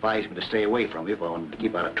Yard. They advised me to stay away from you if I wanted to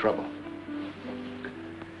keep out of trouble.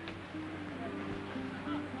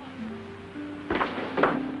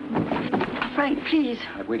 Frank, please.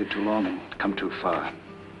 I've waited too long and come too far.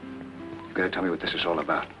 You've got to tell me what this is all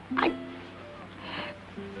about.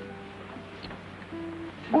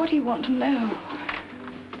 What do you want to know?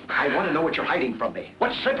 I want to know what you're hiding from me.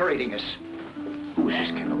 What's separating us? Who is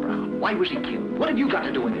this Kendall Brown? Why was he killed? What have you got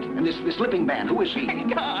to do with it? And this limping man, who is he?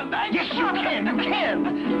 God, yes, you can. You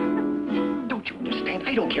can. Don't you understand?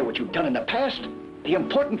 I don't care what you've done in the past. The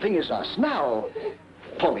important thing is us. Now,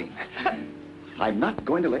 Pauline, I'm not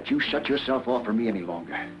going to let you shut yourself off from me any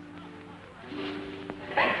longer.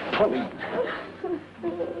 Pauline.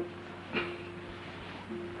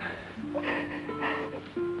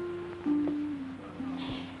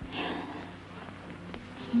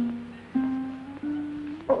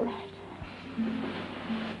 All right.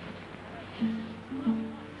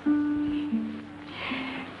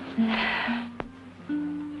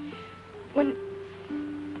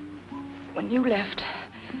 When you left,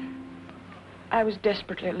 I was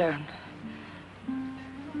desperately alone.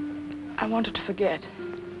 I wanted to forget.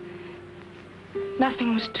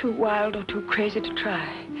 Nothing was too wild or too crazy to try,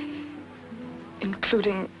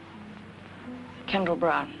 including Kendall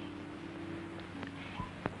Brown.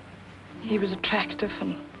 He was attractive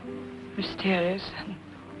and mysterious,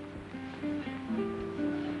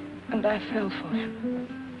 and I fell for him.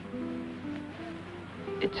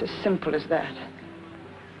 It's as simple as that.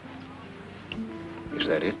 Is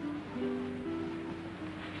that it?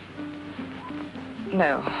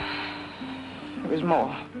 No. There was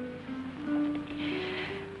more.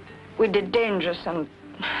 We did dangerous and,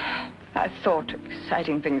 I thought,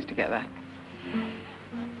 exciting things together.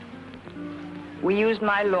 We used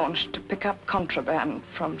my launch to pick up contraband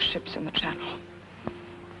from ships in the Channel.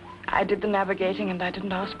 I did the navigating and I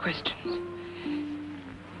didn't ask questions.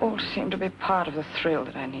 All seemed to be part of the thrill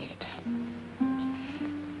that I needed.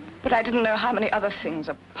 But I didn't know how many other things,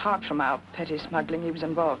 apart from our petty smuggling, he was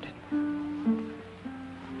involved in.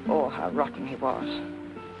 or how rotten he was.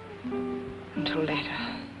 Until later.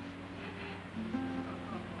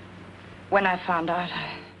 When I found out,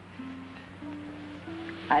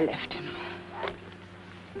 I left him.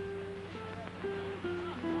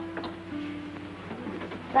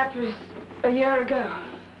 That was a year ago.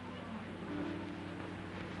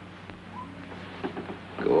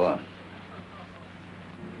 Go on.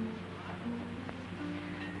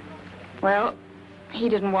 Well, he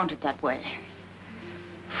didn't want it that way.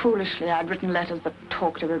 Foolishly, I'd written letters that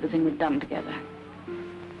talked of everything we'd done together.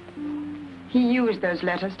 He used those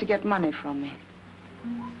letters to get money from me.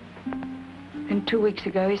 And 2 weeks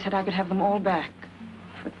ago, he said I could have them all back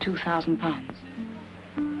for £2,000.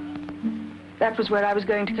 That was where I was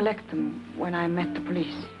going to collect them when I met the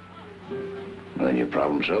police. Well, then your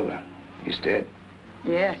problem's over. He's dead.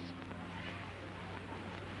 Yes.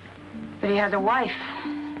 But he has a wife,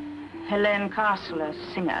 Helene Castle, a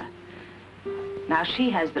singer. Now she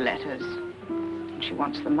has the letters, and she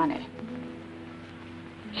wants the money.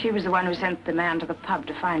 She was the one who sent the man to the pub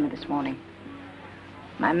to find me this morning.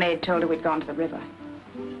 My maid told her we'd gone to the river.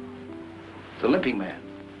 The Limping Man?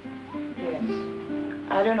 Yes.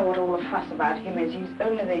 I don't know what all the fuss about him is. He's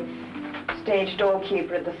only the stage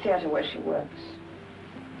doorkeeper at the theater where she works.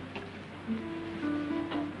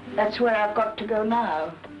 That's where I've got to go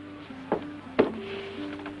now.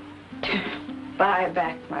 To buy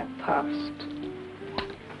back my past.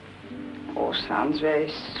 All sounds very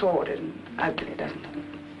sordid and ugly, doesn't it?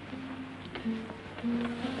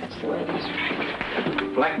 That's the way it is,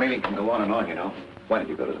 Frank. Blackmailing can go on and on, you know. Why did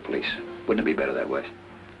you go to the police? Wouldn't it be better that way?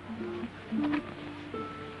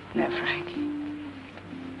 No, Frank.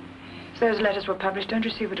 If those letters were published, don't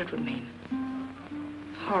you see what it would mean?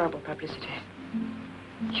 Horrible publicity.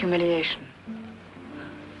 Humiliation.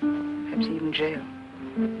 Perhaps even jail.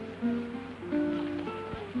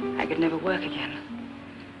 I could never work again.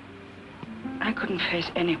 I couldn't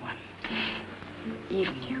face anyone.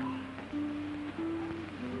 Even you.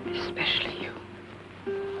 Especially you.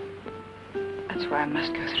 That's why I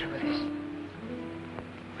must go through with this.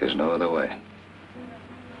 There's no other way.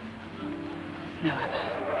 No other.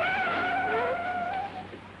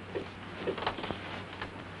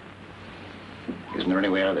 Isn't there any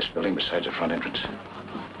way out of this building besides the front entrance?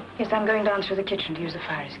 Yes, I'm going down through the kitchen to use the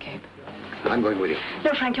fire escape. I'm going with you.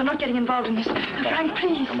 No, Frank, you're not getting involved in this. Frank,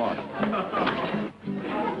 please. Come on.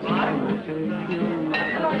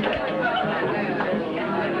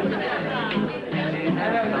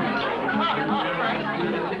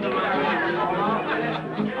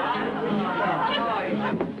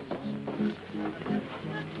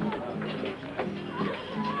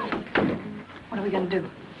 What are we going to do?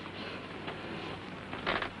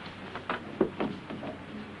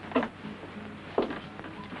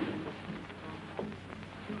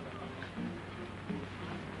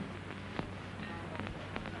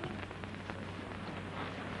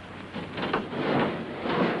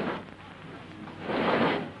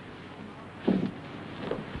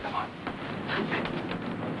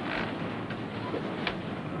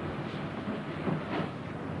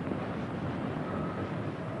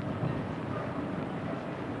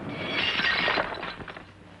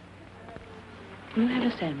 Will you have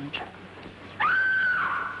a sandwich?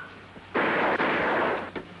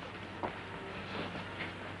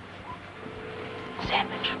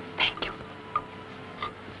 Sandwich, thank you.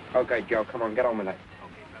 Okay, Joe, come on, get on with it.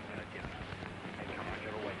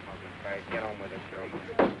 Get on with it, Joe.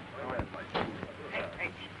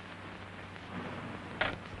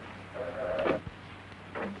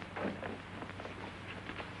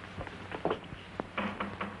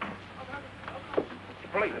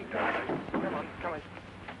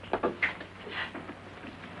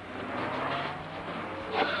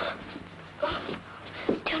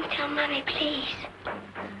 Mommy, please.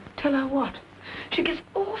 Tell her what? She gets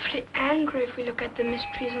awfully angry if we look at the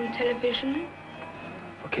mysteries on television.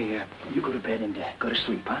 Okay, you go to bed and go to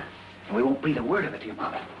sleep, huh? And we won't breathe a word of it to your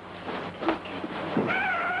mama.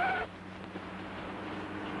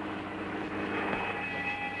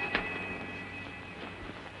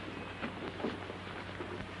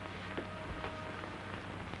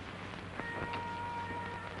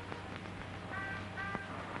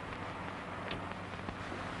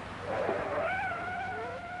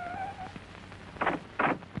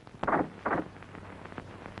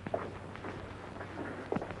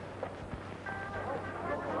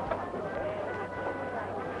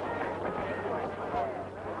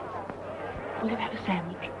 Will you have a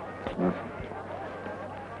sandwich?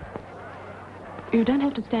 You don't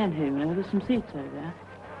have to stand here, you know. There's some seats over there.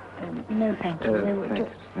 No, thank you.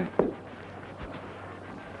 Thanks.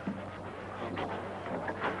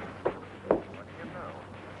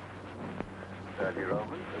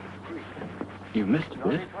 You missed a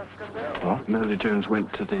bit. What? Melody Jones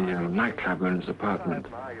went to the nightclub owner's apartment.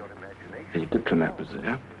 The diplomat was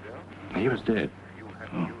there. He was dead.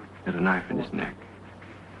 Oh. He had a knife in his neck.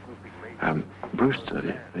 Brewster,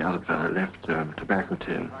 the other fellow, left a tobacco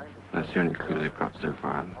tin. That's the only clue they've got so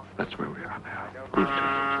far, and that's where we are now.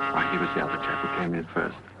 He was the other chap who came in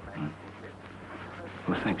first.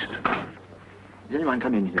 Well, thanks. Did anyone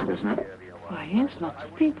come in here just now? Why, yes, lots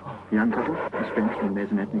of people. Young couple, Miss French and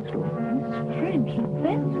Maisonette next door. Miss French and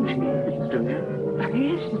Benson, she is. Is she still here? Oh,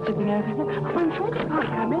 yes, she's sitting over there. Oh, I'm sure they can't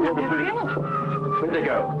come in. Oh, the police. Where'd they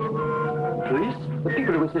go? Police? The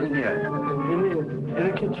people who were sitting here. In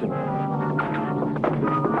the kitchen.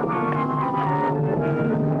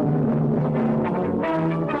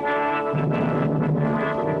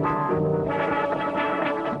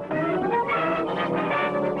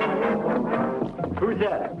 Who's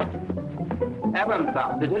there? Evan,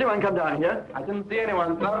 sir. Did anyone come down here? I didn't see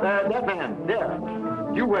anyone, sir. That man, there.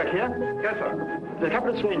 Do you work here? Yes, sir. Did a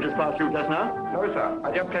couple of strangers pass through just now? No, sir.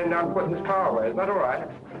 I just came down to put this car away. Is that all right?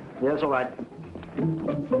 Yes, all right.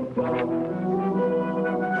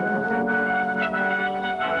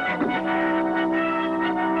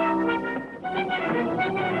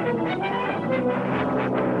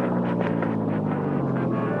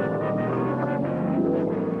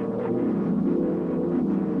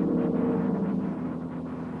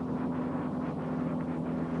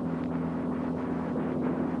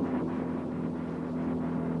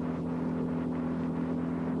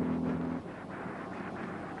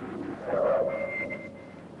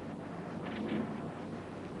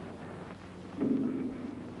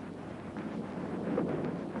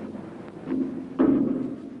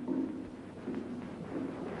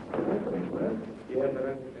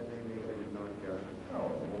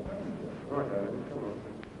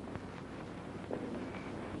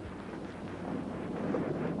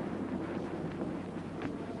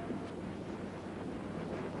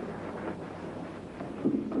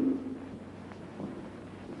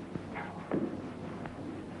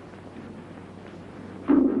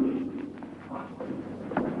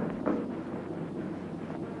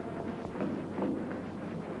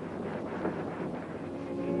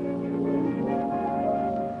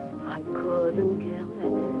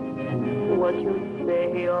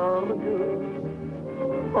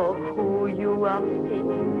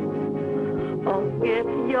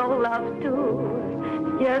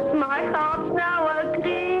 Yes, my heart's now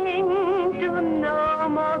agreeing to no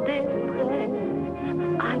more distress.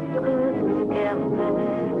 I couldn't care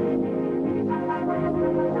less.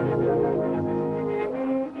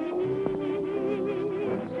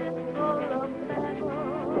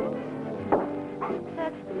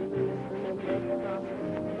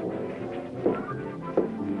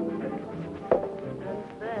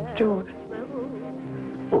 George.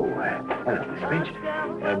 Oh, hello, Miss French.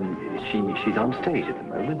 She's on stage at the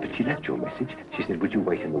moment, but she left your message. She said, would you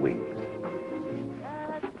wait in the wings?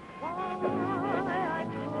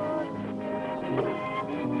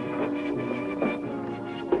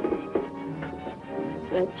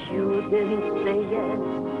 But you didn't say yes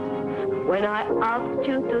when I asked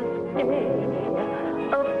you to stay.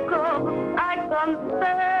 Of course, I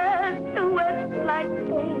confessed to it like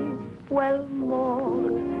pain. Well, more,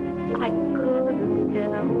 I couldn't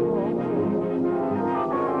care more.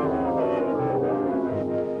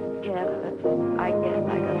 I guess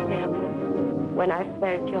I got nervous when I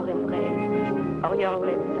felt your embrace or your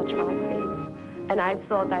lips touch my face, and I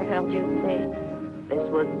thought I heard you say this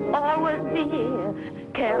would always be here.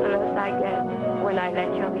 Careless, I guess, when I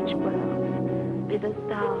let your each word be the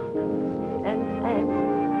start and end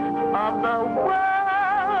of the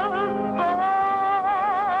world for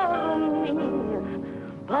me.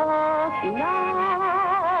 But now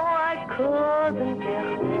I couldn't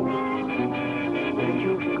care less.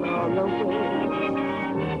 You've gone away,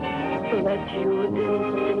 that you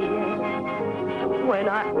didn't say yes when I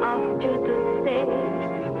asked you to stay.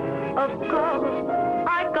 Of course,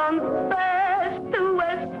 I confessed to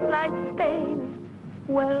West like pain.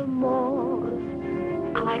 Well, more,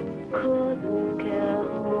 I couldn't care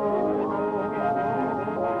more.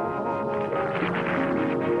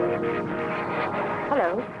 Hello.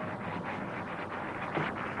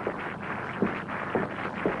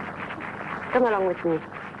 Come along with me.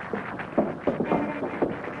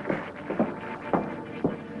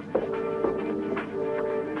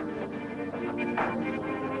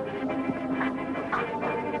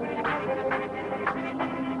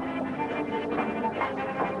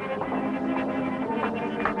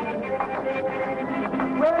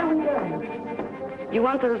 Where are we going? You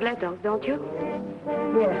want those letters, don't you?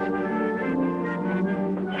 Yes.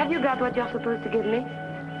 Have you got what you're supposed to give me?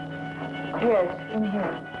 Yes, in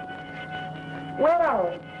here. Where are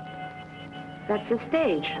we? That's the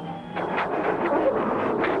stage.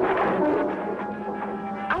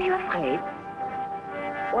 Are you afraid?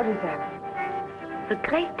 What is that? The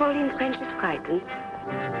great Pauline French is frightened.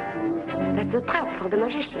 That's a trap for the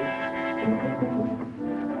magician.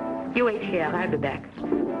 You wait here, I'll be back.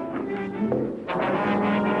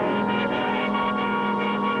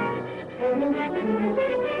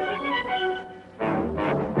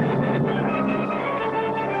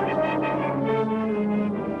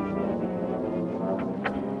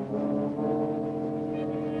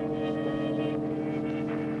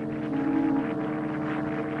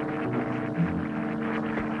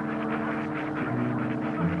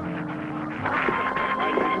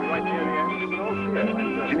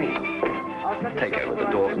 Take over the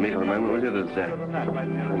door for me for a moment, will you? There's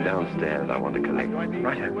downstairs I want to collect.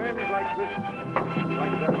 Right.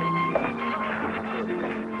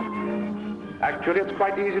 Actually, it's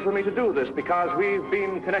quite easy for me to do this because we've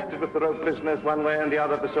been connected with the rope business one way and the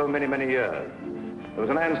other for so many, many years. There was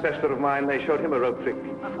an ancestor of mine, they showed him a rope trick.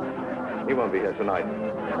 He won't be here tonight.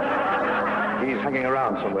 He's hanging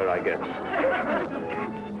around somewhere, I guess.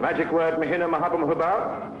 Magic word, Mahina Mahabam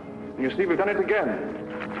Hubab. You see, we've done it again.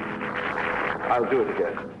 I'll do it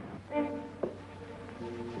again.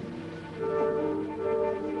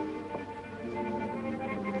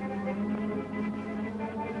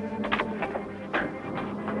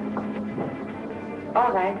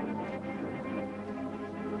 All right.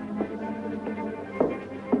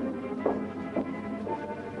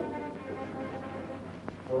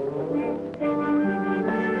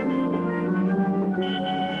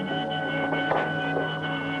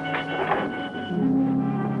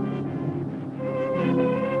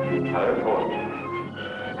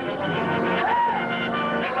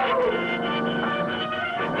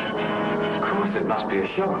 It must be a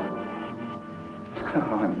shock.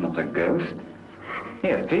 Oh, I'm not a ghost.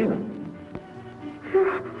 Here, feel.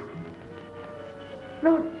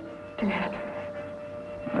 Not dead.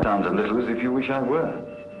 Sounds a little as if you wish I were.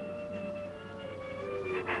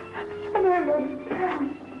 I don't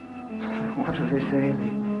understand. What do they say?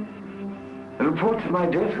 The reports of my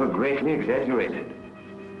death were greatly exaggerated.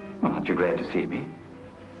 Well, aren't you glad to see me?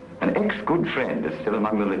 An ex-good friend is still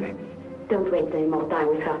among the living. Don't waste any more time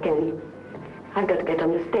with her, Ken. I've got to get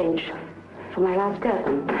on the stage for my last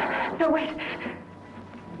curtain. No, wait.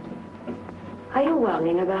 Are you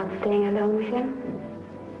worrying about staying alone with him?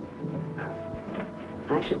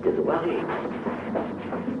 I should do the worrying.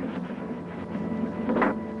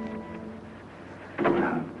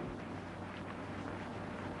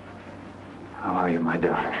 How are you, my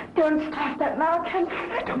darling? Don't stop that now, Ken.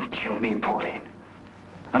 Don't kill me, Pauline.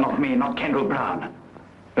 And not me, not Kendall Brown.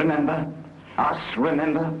 Remember? Us,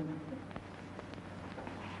 remember?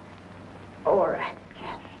 All right,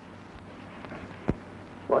 Ken.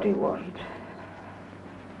 What do you want?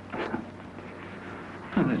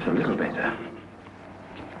 Well, it's a little better.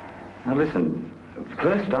 Now, listen.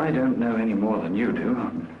 First, I don't know any more than you do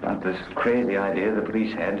about this crazy idea the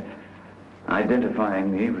police had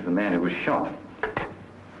identifying me with the man who was shot.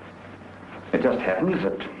 It just happens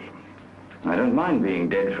that I don't mind being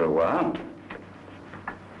dead for a while.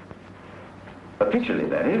 Officially,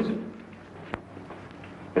 that is.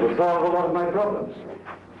 It'll solve a lot of my problems.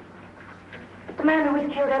 The man who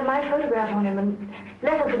was killed had my photograph on him and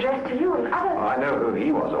letters addressed to you and others. Oh, I know who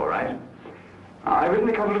he was, all right. I've written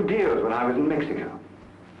a couple of deals when I was in Mexico.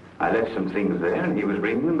 I left some things there and he was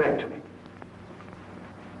bringing them back to me.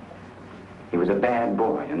 He was a bad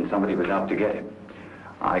boy and somebody was out to get him.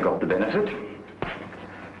 I got the benefit.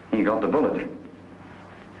 He got the bullet.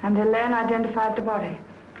 And Helene identified the body.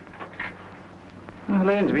 Well,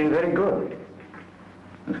 Helene's been very good.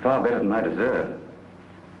 It's far better than I deserve.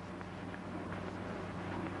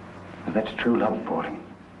 And that's true love, Pauline.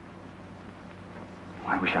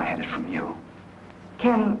 I wish I had it from you.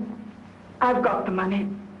 Ken, I've got the money.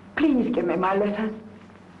 Please give me my letters.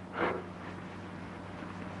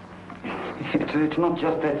 It's not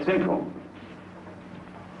just that simple.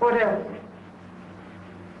 What else?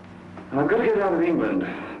 I've got to get out of England.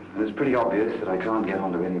 It's pretty obvious that I can't get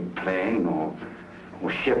onto any plane or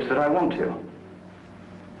ships that I want to.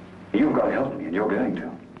 You've got to help me, and you're going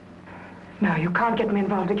to. No, you can't get me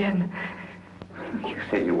involved again. You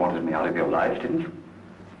said you wanted me out of your life, didn't you?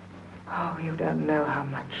 Oh, you don't know how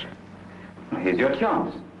much. Well, here's your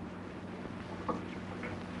chance.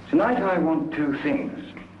 Tonight I want two things.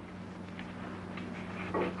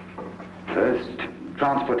 First,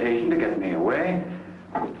 transportation to get me away.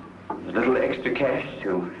 A little extra cash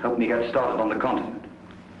to help me get started on the continent.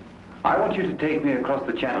 I want you to take me across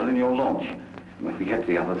the channel in your launch. When we get to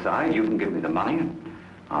the other side, you can give me the money, and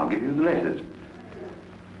I'll give you the letters.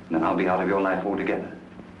 And then I'll be out of your life altogether.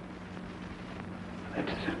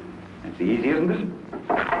 That's easy, isn't it?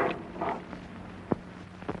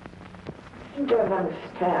 You don't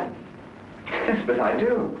understand. Yes, but I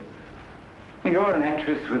do. You're an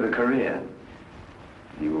actress with a career.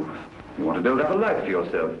 You want to build up a life for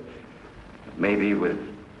yourself. Maybe with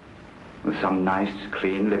some nice,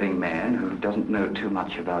 clean, living man who doesn't know too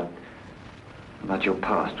much about your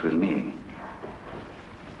past with me.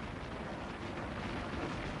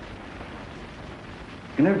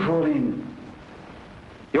 You know, Pauline,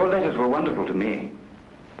 your letters were wonderful to me.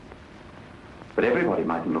 But everybody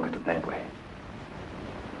mightn't look at them that way.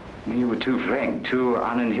 You were too frank, too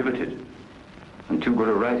uninhibited, and too good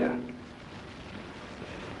a writer.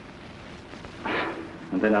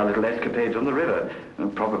 And then our little escapades on the river.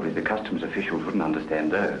 And probably the customs officials wouldn't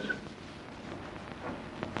understand those.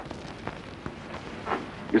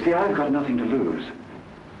 You see, I've got nothing to lose.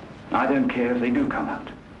 I don't care if they do come out.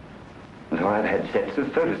 And so I've had sets of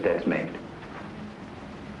photostats made.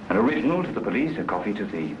 An original to the police, a copy to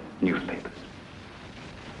the newspapers.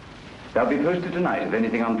 They'll be posted tonight if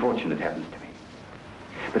anything unfortunate happens to me.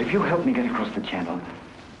 But if you help me get across the channel,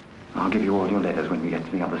 I'll give you all your letters when we get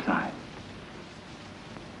to the other side.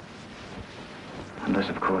 Unless,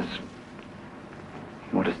 of course,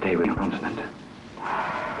 you want to stay with your continent.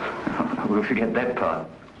 We'll forget that part.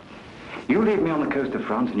 You leave me on the coast of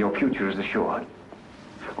France and your future is assured.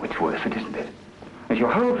 Oh, it's worth it, isn't it? It's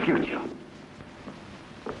your whole future.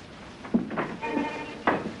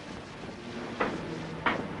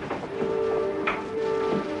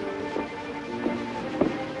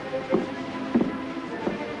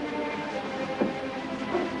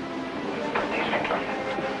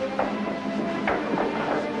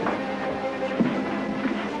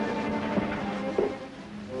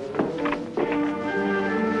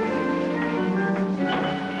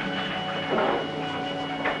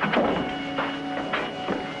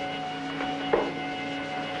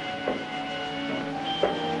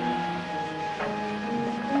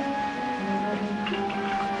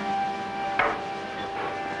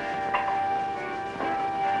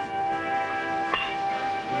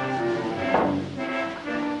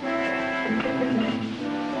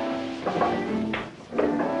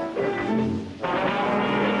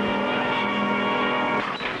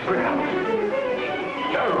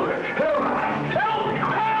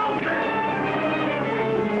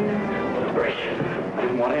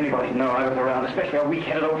 Especially a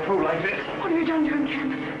weak-headed old fool like this. What have you done to him,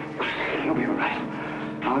 Jim? You'll be all right.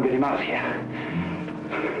 I'll get him out of here.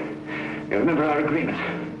 You remember our agreement?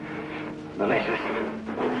 The letters.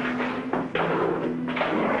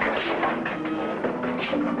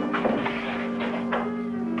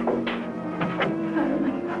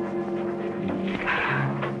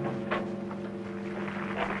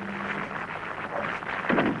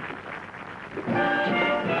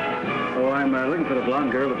 Looking for the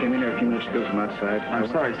blonde girl who came in here a few minutes ago from outside. I'm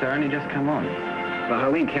sorry, sir. Only just come on.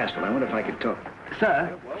 Pauline Castle. I wonder if I could talk.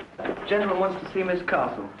 Sir, gentleman wants to see Miss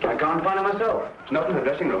Castle. I can't find her myself. She's not in her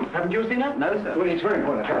dressing room. Haven't you seen her? No, sir. Well, it's very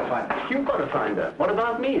important. I've got to find her. You've got to find her. What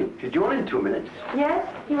about me? Did you want in 2 minutes? Yes?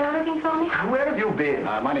 You were looking for me? Where have you been?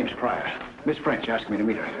 My name's Pryor. Miss French asked me to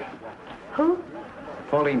meet her. Who?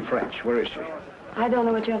 Pauline French. Where is she? I don't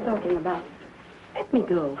know what you're talking about. Let me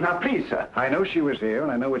go. Now, please, sir. I know she was here,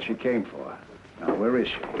 and I know what she came for. Now, where is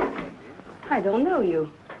she? I don't know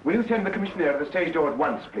you. Will you send the commissioner to the stage door at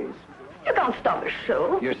once, please? You can't stop a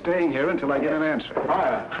show. You're staying here until I get an answer.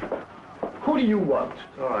 Fire. Who do you want?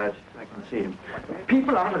 All right, I can see him.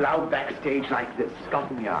 People aren't allowed backstage like this.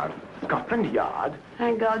 Scotland Yard. Scotland Yard?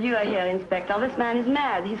 Thank God you are here, Inspector. This man is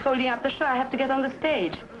mad. He's holding up the show. I have to get on the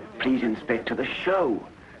stage. Please, Inspector, the show.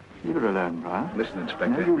 Leave her alone, Pryor. Listen, Inspector.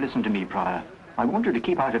 No, you listen to me, Pryor. I want you to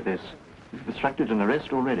keep out of this. You've obstructed an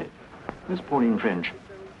arrest already. Miss Pauline French.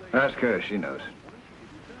 Ask her. She knows.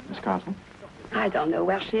 Miss Castle? I don't know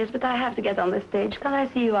where she is, but I have to get on the stage. Can I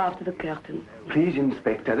see you after the curtain? Please,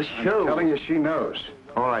 Inspector, the show. I'm telling you, she knows.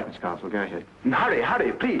 All right, Miss Castle, go ahead. Hurry,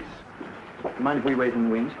 hurry, please. Mind if we wait in the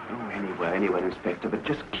wings? Oh, anywhere, Inspector, but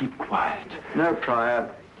just keep quiet. No, Pryor.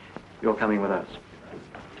 You're coming with us.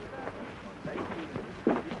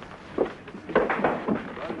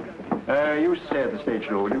 You stay at the stage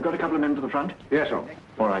door. You've got a couple of men to the front? Yes, sir.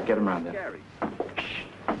 All right, get them round there.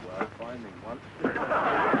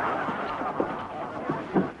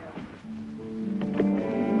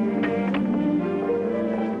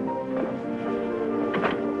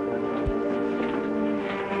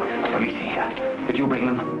 Police here. Did you bring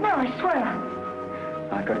them? No, I swear.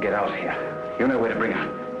 I've got to get out of here. You know where to bring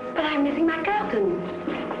her. But I'm missing my curtain.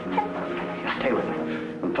 Stay with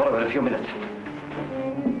her. We'll follow her in a few minutes.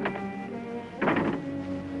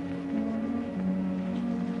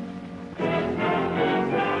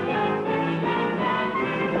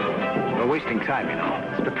 We're wasting time, you know.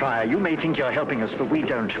 Mr. Pryor, you may think you're helping us, but we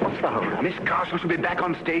don't. What's the hold? Miss Castle should be back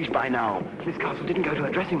on stage by now. Miss Castle didn't go to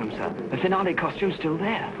her dressing room, sir. The finale costume's still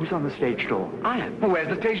there. Who's on the stage door? I am. Well,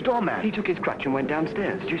 where's the stage doorman? He took his crutch and went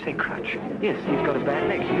downstairs. Did you say crutch? Yes, he's got a bad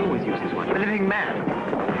leg. He always uses one. The living man.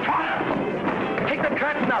 Fire! Take the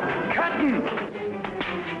curtain up! Curtain!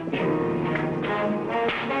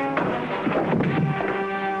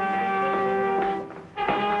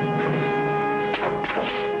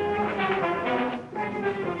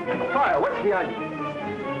 Fire, what's the idea?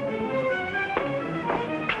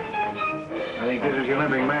 I think this is your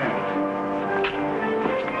living man.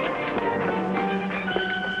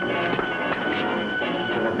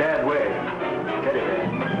 In a bad way. Get it there.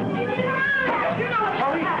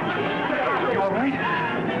 Are you all right?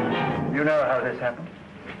 You know how this happened?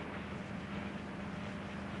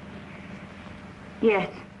 Yes.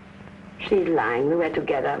 She's lying. We were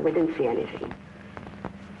together. We didn't see anything.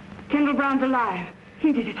 Kendall Brown's alive.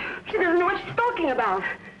 He did it. She doesn't know what she's talking about.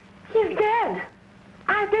 He's dead.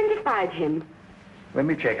 I identified him. When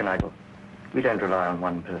we check an idol, we don't rely on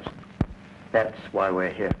one person. That's why we're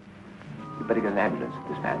here. You better get an ambulance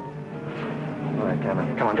for this man. All right,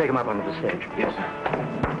 Cameron. Come on, take him up onto the stage. Yes, sir.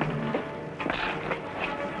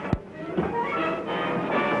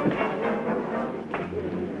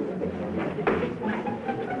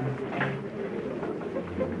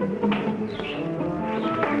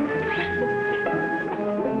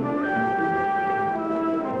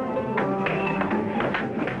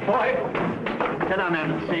 Tell our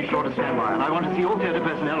man at the stage door to stand by, and I want to see all theatre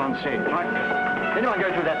personnel on stage. Right? Anyone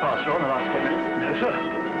go through that pass door in the last 10 minutes? No, sir.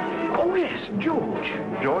 Oh, yes, George.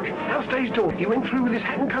 George? Our stage door. He went through with his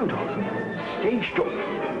hat and coat on. Stage door?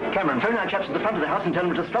 Cameron, phone our chaps at the front of the house and tell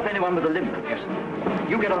them to stop anyone with a limp. Yes, sir.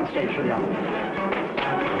 You get on stage for the hour.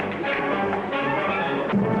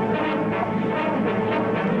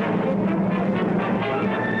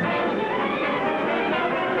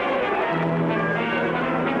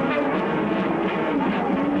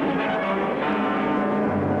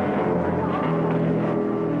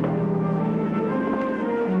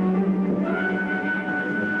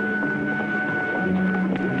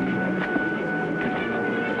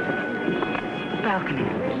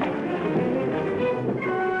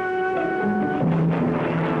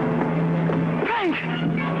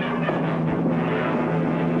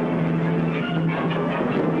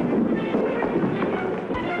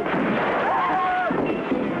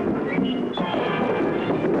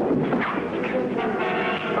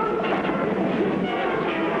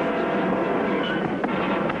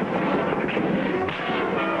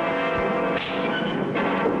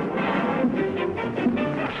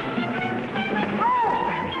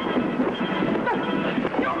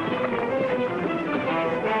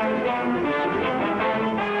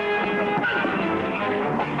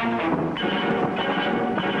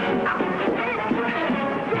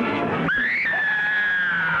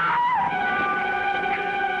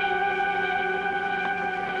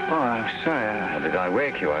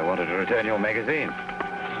 I wanted to return your magazine.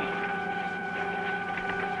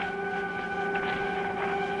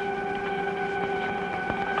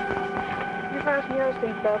 You fasten your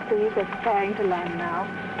seatbelt, please. It's preparing to land now.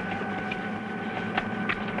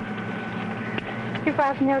 You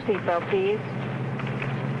fasten your seatbelt, please.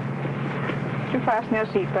 You fasten your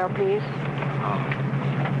seatbelt, please.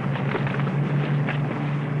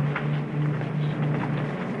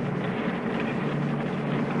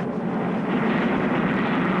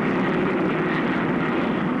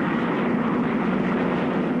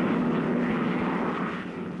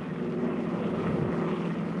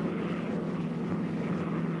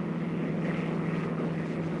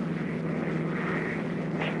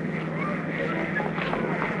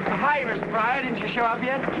 Show up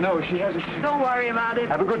yet? No, she hasn't. Don't worry about it.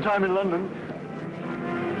 Have a good time in London.